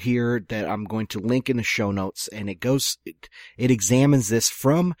article here that I'm going to link in the show notes, and it examines this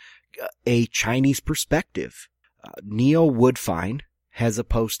from a Chinese perspective. Neil Woodfine has a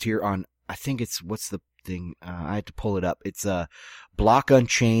post here on, I think it's, what's the thing? I had to pull it up. It's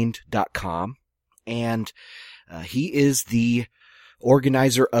blockunchained.com, and he is the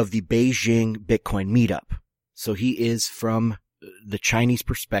organizer of the Beijing Bitcoin meetup. So he is from the Chinese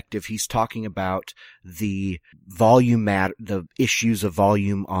perspective. He's talking about the the issues of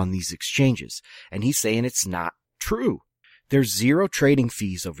volume on these exchanges. And he's saying it's not true. There's zero trading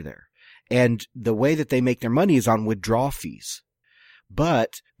fees over there. And the way that they make their money is on withdrawal fees.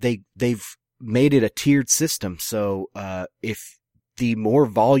 But they've made it a tiered system. So, if the more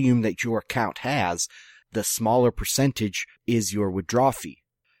volume that your account has, the smaller percentage is your withdrawal fee.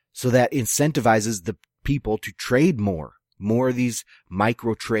 So that incentivizes the people to trade more of these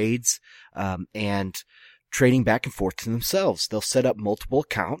micro trades, and trading back and forth to themselves. They'll set up multiple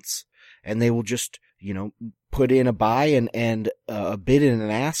accounts, and they will just, put in a buy and a bid and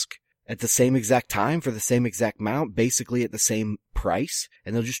an ask at the same exact time for the same exact amount, basically at the same price,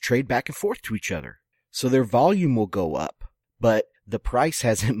 and they'll just trade back and forth to each other. So their volume will go up, but the price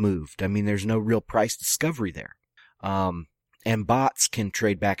hasn't moved. I mean, there's no real price discovery there. And bots can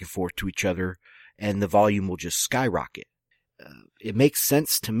trade back and forth to each other, and the volume will just skyrocket. It makes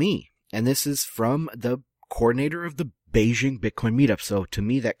sense to me. And this is from the coordinator of the Beijing Bitcoin meetup. So to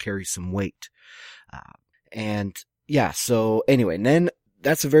me, that carries some weight. So anyway, and then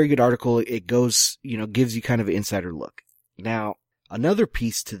that's a very good article. It goes, gives you kind of an insider look. Now, another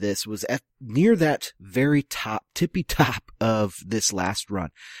piece to this was near that very top, tippy top of this last run.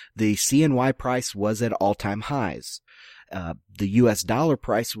 The CNY price was at all-time highs. The US dollar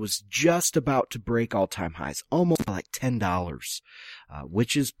price was just about to break all-time highs, almost like $10,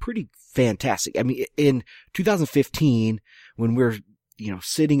 which is pretty fantastic. I mean, in 2015, when we're,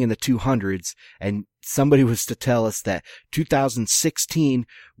 sitting in the 200s and somebody was to tell us that 2016,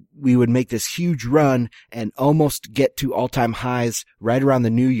 we would make this huge run and almost get to all-time highs right around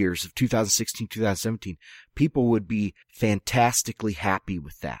the New Year's of 2016, 2017, people would be fantastically happy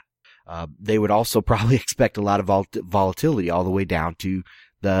with that. They would also probably expect a lot of volatility all the way down to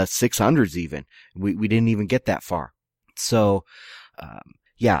the 600s even. We didn't even get that far. So,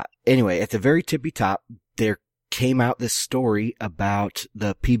 anyway, at the very tippy top, there came out this story about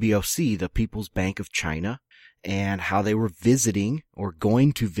the PBOC, the People's Bank of China, and how they were visiting or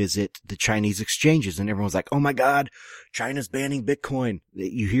going to visit the Chinese exchanges. And everyone's like, oh my God, China's banning Bitcoin.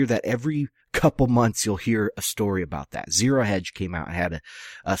 You hear that every couple months. You'll hear a story about that. Zero Hedge came out and had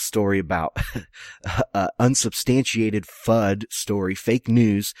a story about unsubstantiated FUD story, fake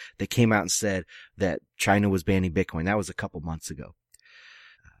news that came out and said that China was banning Bitcoin. That was a couple months ago.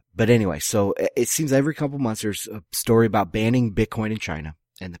 But anyway, so it seems every couple months there's a story about banning Bitcoin in China.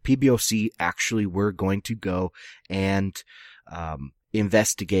 And the PBOC actually were going to go and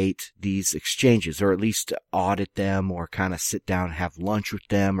investigate these exchanges, or at least audit them, or kind of sit down and have lunch with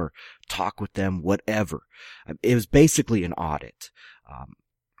them or talk with them, whatever. It was basically an audit.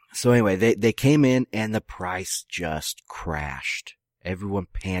 So anyway, they came in and the price just crashed. Everyone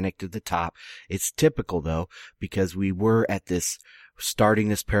panicked at the top. It's typical though, because we were at starting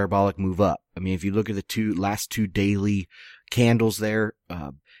this parabolic move up. I mean, if you look at the last two daily candles there,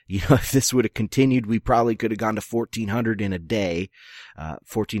 if this would have continued, we probably could have gone to 1400 in a day,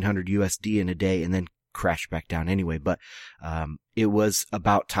 1400 USD in a day, and then crashed back down anyway. But, it was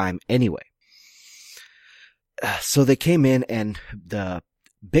about time anyway. So they came in, and the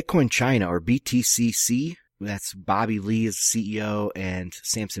Bitcoin China, or BTCC, that's Bobby Lee is CEO, and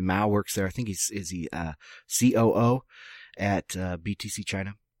Samson Mao works there. I think is he COO at BTC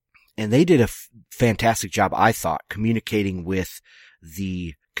China. And they did a fantastic job, I thought, communicating with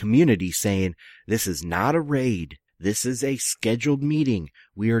the community, saying, this is not a raid. This is a scheduled meeting.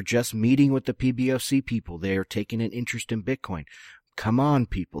 We are just meeting with the PBOC people. They are taking an interest in Bitcoin. Come on,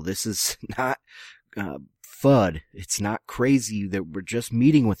 people. This is not FUD. It's not crazy that we're just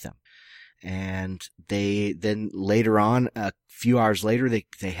meeting with them. And they then later on, a few hours later,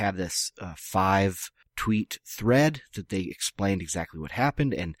 they have this 5-tweet thread that they explained exactly what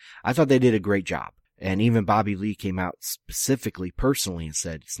happened. And I thought they did a great job. And even Bobby Lee came out specifically, personally, and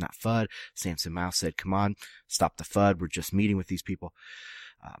said, it's not FUD. Samson Mao said, come on, stop the FUD. We're just meeting with these people.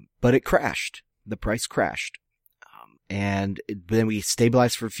 But it crashed. The price crashed. And then we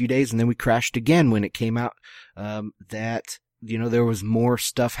stabilized for a few days, and then we crashed again when it came out that, there was more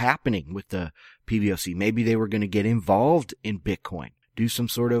stuff happening with the PBOC. Maybe they were going to get involved in Bitcoin, do some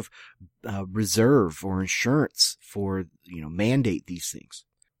sort of reserve or insurance for, mandate these things.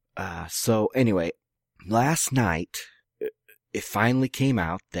 So anyway, last night, it finally came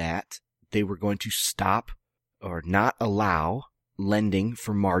out that they were going to stop or not allow lending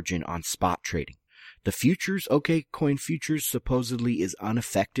for margin on spot trading. The futures, OKCoin futures supposedly is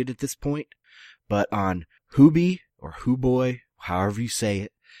unaffected at this point, but on Huobi or Huobi, however you say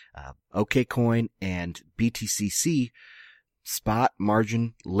it, OKCoin and BTCC, spot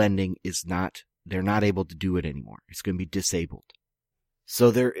margin lending they're not able to do it anymore. It's going to be disabled.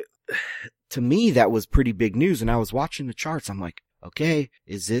 So to me, that was pretty big news. And I was watching the charts. I'm like, okay,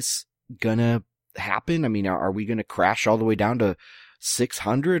 is this gonna happen? I mean, are we gonna crash all the way down to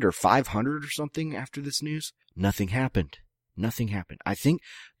 600 or 500 or something after this news? Nothing happened. Nothing happened. I think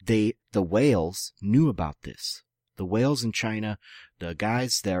the whales knew about this. The whales in China, the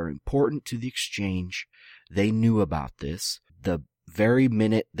guys that are important to the exchange, they knew about this. The very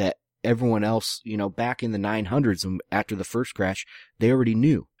minute that everyone else, back in the 900s and after the first crash, they already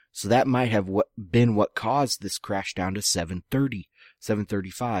knew. So that might have been what caused this crash down to 730,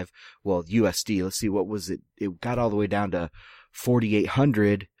 735. Well, USD, let's see, what was it? It got all the way down to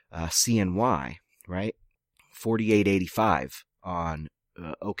 4,800 CNY, right? 48.85 on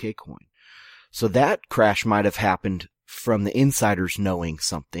OKCoin. So that crash might have happened from the insiders knowing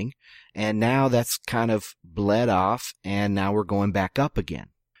something, and now that's kind of bled off, and now we're going back up again.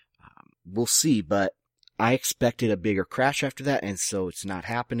 We'll see, but I expected a bigger crash after that, and so it's not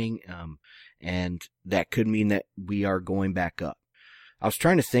happening, and that could mean that we are going back up. I was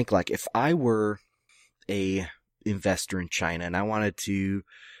trying to think, like, if I were a investor in China and I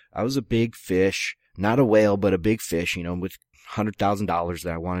was a big fish, not a whale, but a big fish, with $100,000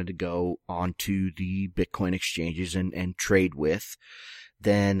 that I wanted to go onto the Bitcoin exchanges and trade with,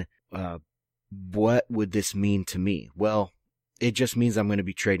 then what would this mean to me? Well, it just means I'm going to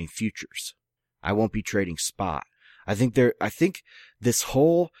be trading futures. I won't be trading spot. I think this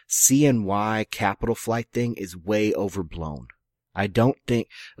whole CNY capital flight thing is way overblown. I don't think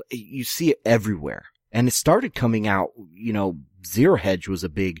you see it everywhere. And it started coming out, Zero Hedge was a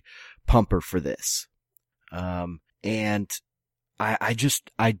big pumper for this. And I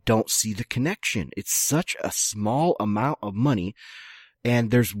don't see the connection. It's such a small amount of money,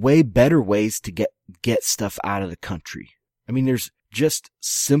 and there's way better ways to get stuff out of the country. I mean, there's just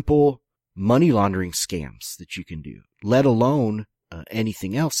simple money laundering scams that you can do, let alone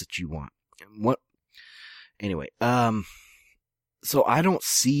anything else that you want. Anyway, so I don't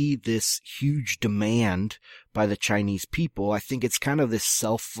see this huge demand by the Chinese people. I think it's kind of this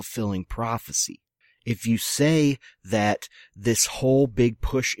self-fulfilling prophecy. If you say that this whole big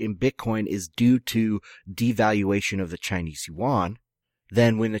push in Bitcoin is due to devaluation of the Chinese yuan,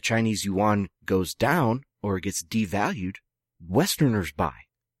 then when the Chinese yuan goes down or it gets devalued, Westerners buy,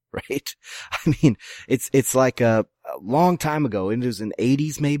 right? I mean, it's like a long time ago, and it was in the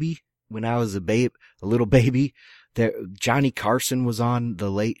 80s maybe, when I was a little baby. Johnny Carson was on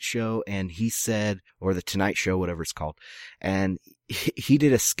the Late Show, and he said, or the Tonight Show, whatever it's called, and he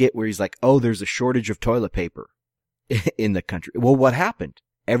did a skit where he's like, oh, there's a shortage of toilet paper in the country. Well, what happened?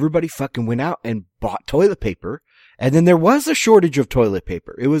 Everybody fucking went out and bought toilet paper, and then there was a shortage of toilet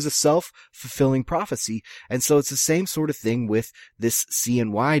paper. It was a self-fulfilling prophecy, and so it's the same sort of thing with this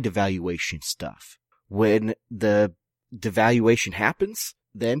CNY devaluation stuff. When the devaluation happens,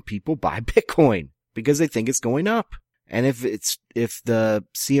 then people buy Bitcoin because they think it's going up. And if the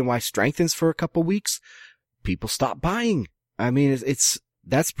CNY strengthens for a couple weeks, people stop buying. I mean,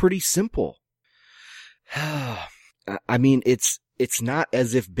 that's pretty simple. I mean, it's not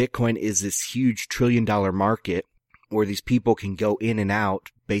as if Bitcoin is this huge $1 trillion market where these people can go in and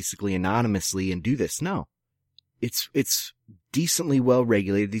out basically anonymously and do this. No, it's decently well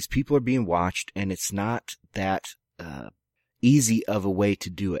regulated. These people are being watched, and it's not that easy of a way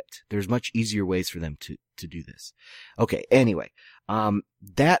to do it. There's much easier ways for them to do this. Okay. Anyway,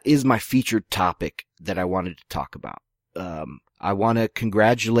 that is my featured topic that I wanted to talk about. I want to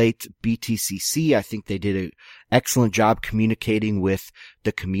congratulate BTCC. I think they did an excellent job communicating with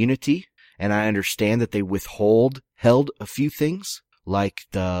the community, and I understand that they held a few things like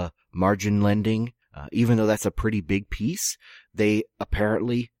the margin lending. Even though that's a pretty big piece, they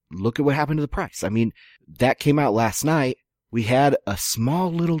apparently look at what happened to the price. I mean, that came out last night. We had a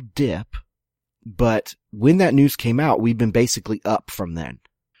small little dip, but when that news came out, we've been basically up from then.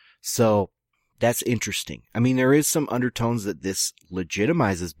 So that's interesting. I mean, there is some undertones that this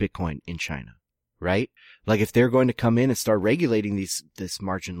legitimizes Bitcoin in China, right? Like if they're going to come in and start regulating this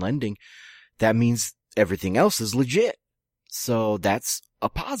margin lending, that means everything else is legit. So that's a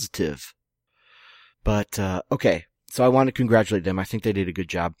positive. But, okay. So I want to congratulate them. I think they did a good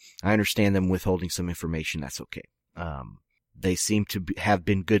job. I understand them withholding some information. That's okay. They seem to have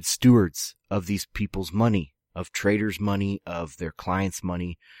been good stewards of these people's money, of traders' money, of their clients'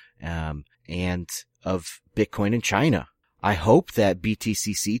 money, and of Bitcoin in China. I hope that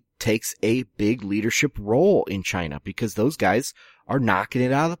BTCC takes a big leadership role in China because those guys are knocking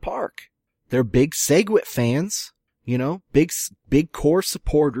it out of the park. They're big SegWit fans, big core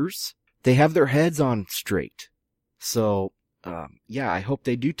supporters. They have their heads on straight. So, yeah, I hope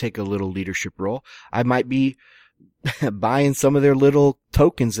they do take a little leadership role. I might be buying some of their little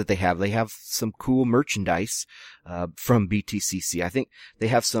tokens that they have. They have some cool merchandise, from BTCC. I think they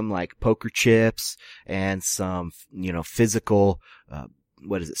have some like poker chips and some, physical,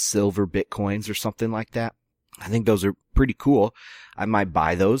 silver Bitcoins or something like that. I think those are pretty cool. I might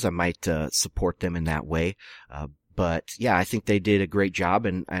buy those. I might, support them in that way. But yeah, I think they did a great job,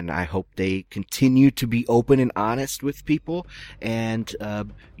 and I hope they continue to be open and honest with people and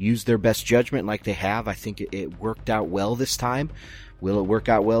use their best judgment like they have. I think it worked out well this time. Will it work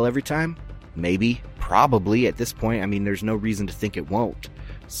out well every time? Maybe, probably at this point. I mean, there's no reason to think it won't.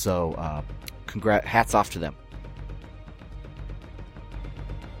 So, hats off to them.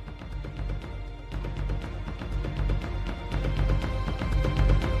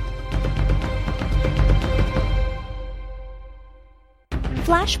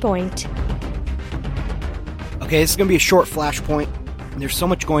 Flashpoint. Okay, this is going to be a short flashpoint. There's so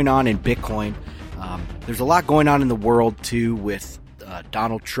much going on in Bitcoin. There's a lot going on in the world, too, with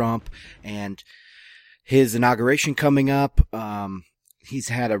Donald Trump and his inauguration coming up. He's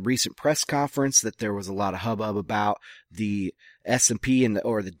had a recent press conference that there was a lot of hubbub about. The S&P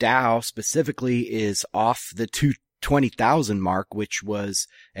or the Dow specifically is off the 20,000 mark, which was,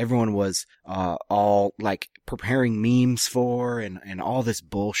 everyone was all like preparing memes for and all this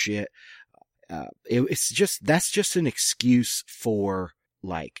bullshit. That's just an excuse for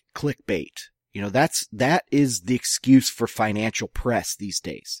like clickbait. You know, that is the excuse for financial press these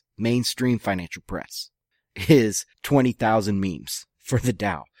days. Mainstream financial press is 20,000 memes for the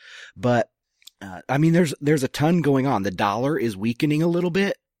Dow. But, I mean, there's a ton going on. The dollar is weakening a little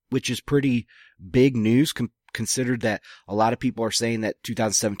bit, which is pretty big news considered that a lot of people are saying that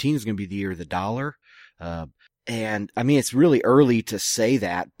 2017 is going to be the year of the dollar. And I mean, it's really early to say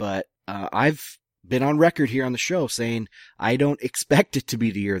that, but, I've been on record here on the show saying I don't expect it to be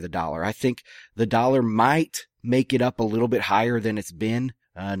the year of the dollar. I think the dollar might make it up a little bit higher than it's been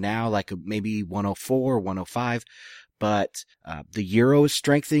now, like maybe 104, 105. But the euro is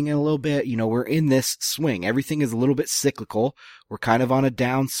strengthening a little bit. You know, we're in this swing. Everything is a little bit cyclical. We're kind of on a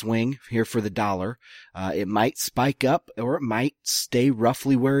downswing here for the dollar. It might spike up or it might stay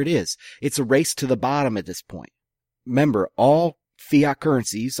roughly where it is. It's a race to the bottom at this point. Remember, all fiat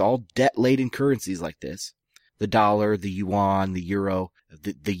currencies, all debt-laden currencies like this, the dollar, the yuan, the euro,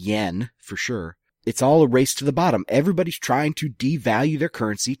 the yen for sure, it's all a race to the bottom. Everybody's trying to devalue their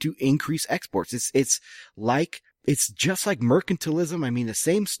currency to increase exports. It's just like mercantilism. I mean, the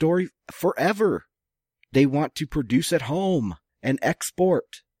same story forever. They want to produce at home and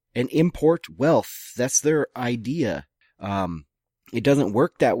export and import wealth. That's their idea. It doesn't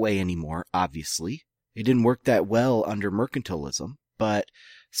work that way anymore, obviously. It didn't work that well under mercantilism, but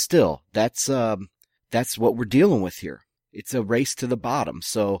still, that's what we're dealing with here. It's a race to the bottom.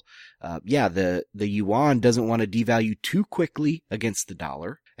 So, the yuan doesn't want to devalue too quickly against the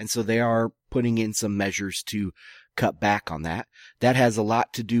dollar. And so they are putting in some measures to cut back on that. That has a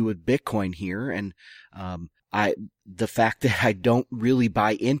lot to do with Bitcoin here. And, the fact that I don't really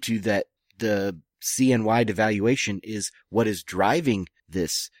buy into that the CNY devaluation is what is driving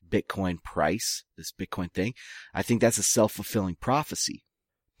this Bitcoin price, this Bitcoin thing. I think that's a self-fulfilling prophecy.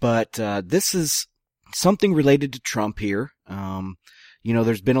 But, this is something related to Trump here.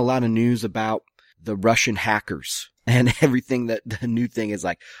 There's been a lot of news about the Russian hackers and everything. That the new thing is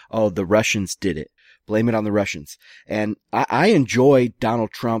like, oh, the Russians did it. Blame it on the Russians. And I enjoy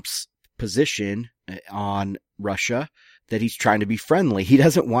Donald Trump's position on Russia, that he's trying to be friendly. He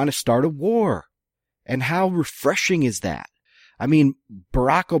doesn't want to start a war. And how refreshing is that? I mean,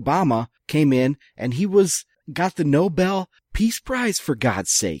 Barack Obama came in and he got the Nobel Peace Prize, for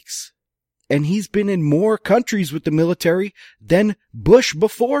God's sakes. And he's been in more countries with the military than Bush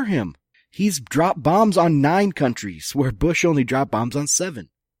before him. He's dropped bombs on 9 countries, where Bush only dropped bombs on 7.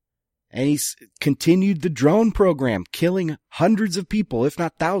 And he's continued the drone program, killing hundreds of people, if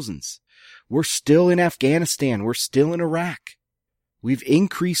not thousands. We're still in Afghanistan. We're still in Iraq. We've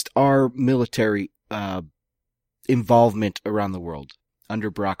increased our military involvement around the world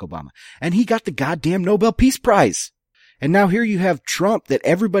under Barack Obama. And he got the goddamn Nobel Peace Prize. And now here you have Trump that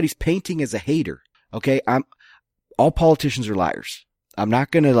everybody's painting as a hater. Okay, all politicians are liars. I'm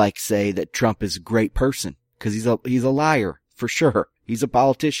not going to say that Trump is a great person, because he's a liar for sure. He's a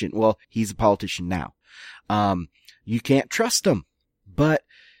politician. Well, he's a politician now. You can't trust him, but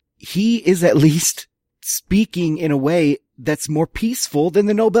he is at least speaking in a way that's more peaceful than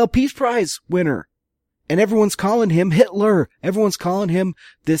the Nobel Peace Prize winner. And everyone's calling him Hitler. Everyone's calling him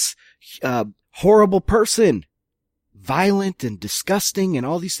this horrible person, violent and disgusting and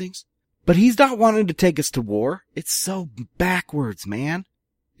all these things. But he's not wanting to take us to war. It's so backwards, man.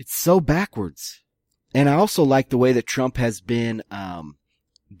 It's so backwards. And I also like the way that Trump has been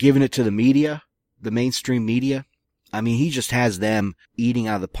giving it to the media, the mainstream media. I mean, he just has them eating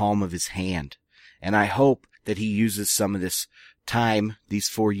out of the palm of his hand. And I hope that he uses some of this time, these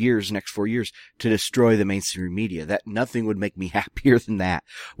next 4 years, to destroy the mainstream media. That nothing would make me happier than that.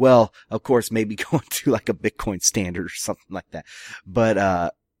 Well, of course, maybe going to like a Bitcoin standard or something like that.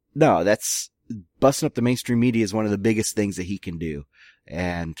 But, no, that's busting up the mainstream media is one of the biggest things that he can do.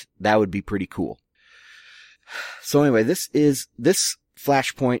 And that would be pretty cool. So anyway, this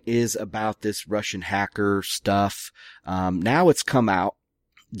flashpoint is about this Russian hacker stuff. Now it's come out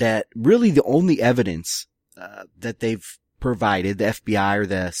that really the only evidence that they've provided, the FBI or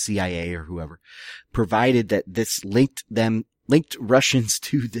the CIA or whoever, provided that this linked Russians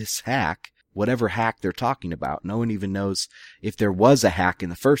to this hack, whatever hack they're talking about. No one even knows if there was a hack in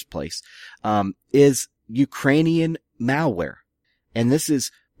the first place, is Ukrainian malware. And this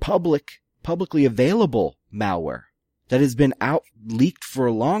is publicly available malware that has been leaked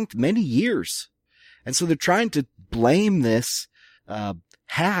for many years. And so they're trying to blame this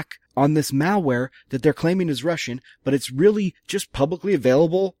hack on this malware that they're claiming is Russian, but it's really just publicly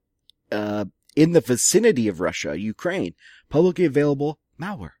available in the vicinity of Russia, Ukraine, publicly available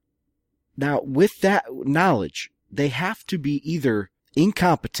malware. Now, with that knowledge, they have to be either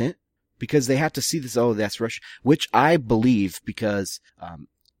incompetent because they have to see this, oh, that's Russia, which I believe because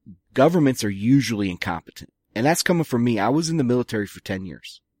governments are usually incompetent. And that's coming from me. I was in the military for 10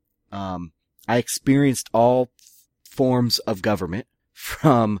 years. I experienced all forms of government,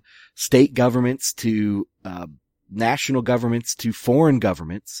 from state governments to national governments to foreign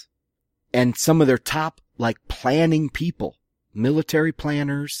governments, and some of their top, like, planning people, military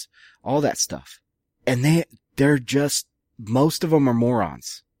planners, all that stuff. And they're just, most of them are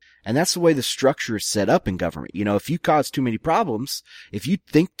morons. And that's the way the structure is set up in government. You know, if you cause too many problems, if you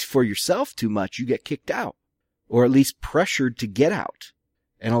think for yourself too much, you get kicked out, or at least pressured to get out.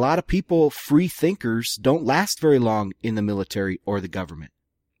 And a lot of people, free thinkers, don't last very long in the military or the government.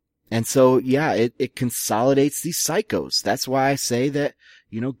 And so, yeah, it consolidates these psychos. That's why I say that,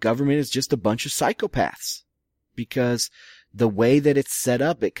 you know, government is just a bunch of psychopaths. Because the way that it's set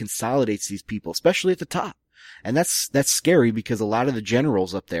up, it consolidates these people, especially at the top. And that's scary because a lot of the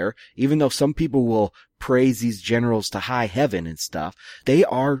generals up there, even though some people will praise these generals to high heaven and stuff, they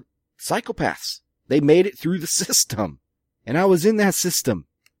are psychopaths. They made it through the system. And I was in that system.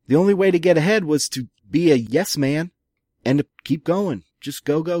 The only way to get ahead was to be a yes man and to keep going. Just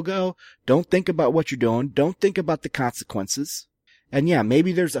go, go, go. Don't think about what you're doing. Don't think about the consequences. And yeah,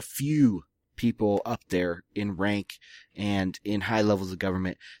 maybe there's a few people up there in rank and in high levels of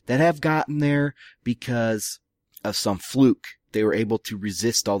government that have gotten there because of some fluke. They were able to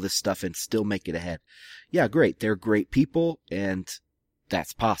resist all this stuff and still make it ahead. Yeah, great. They're great people and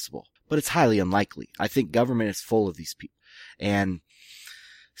that's possible, but it's highly unlikely. I think government is full of these people. And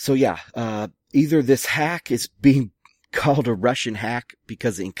so yeah, either this hack is being called a Russian hack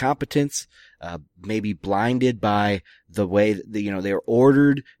because of incompetence, maybe blinded by the way that, you know, they were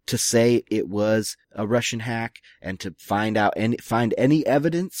ordered to say it was a Russian hack and to find any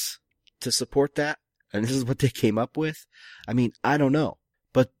evidence to support that. And this is what they came up with. I mean, I don't know,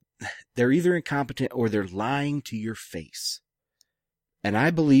 but they're either incompetent or they're lying to your face. And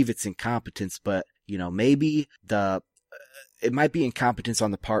I believe it's incompetence, but you know, maybe it might be incompetence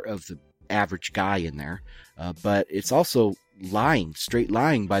on the part of the average guy in there, but it's also straight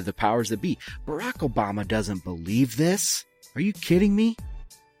lying by the powers that be. Barack Obama doesn't believe this. Are you kidding me?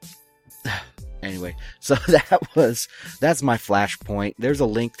 Anyway, so that's my flashpoint. There's a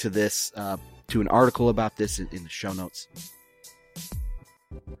link to this, to an article about this in the show notes.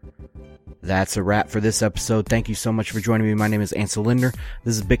 That's a wrap for this episode. Thank you so much for joining me. My name is Ansel Lindner.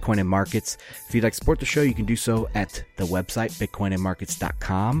 This is Bitcoin and Markets. If you'd like to support the show, you can do so at the website,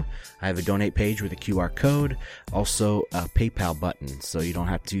 bitcoinandmarkets.com. I have a donate page with a QR code, also a PayPal button, so you don't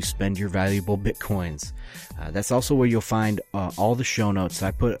have to spend your valuable Bitcoins. That's also where you'll find all the show notes. I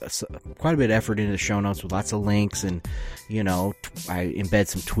put quite a bit of effort into the show notes with lots of links, and, you know, I embed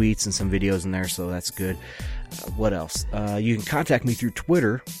some tweets and some videos in there, so that's good. What else? You can contact me through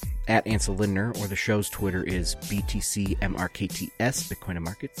Twitter at Ansel Lindner, or the show's Twitter is BTCMRKTS, Bitcoin and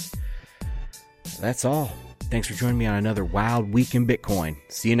Markets. That's all. Thanks for joining me on another wild week in Bitcoin.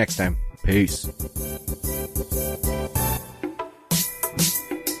 See you next time. Peace.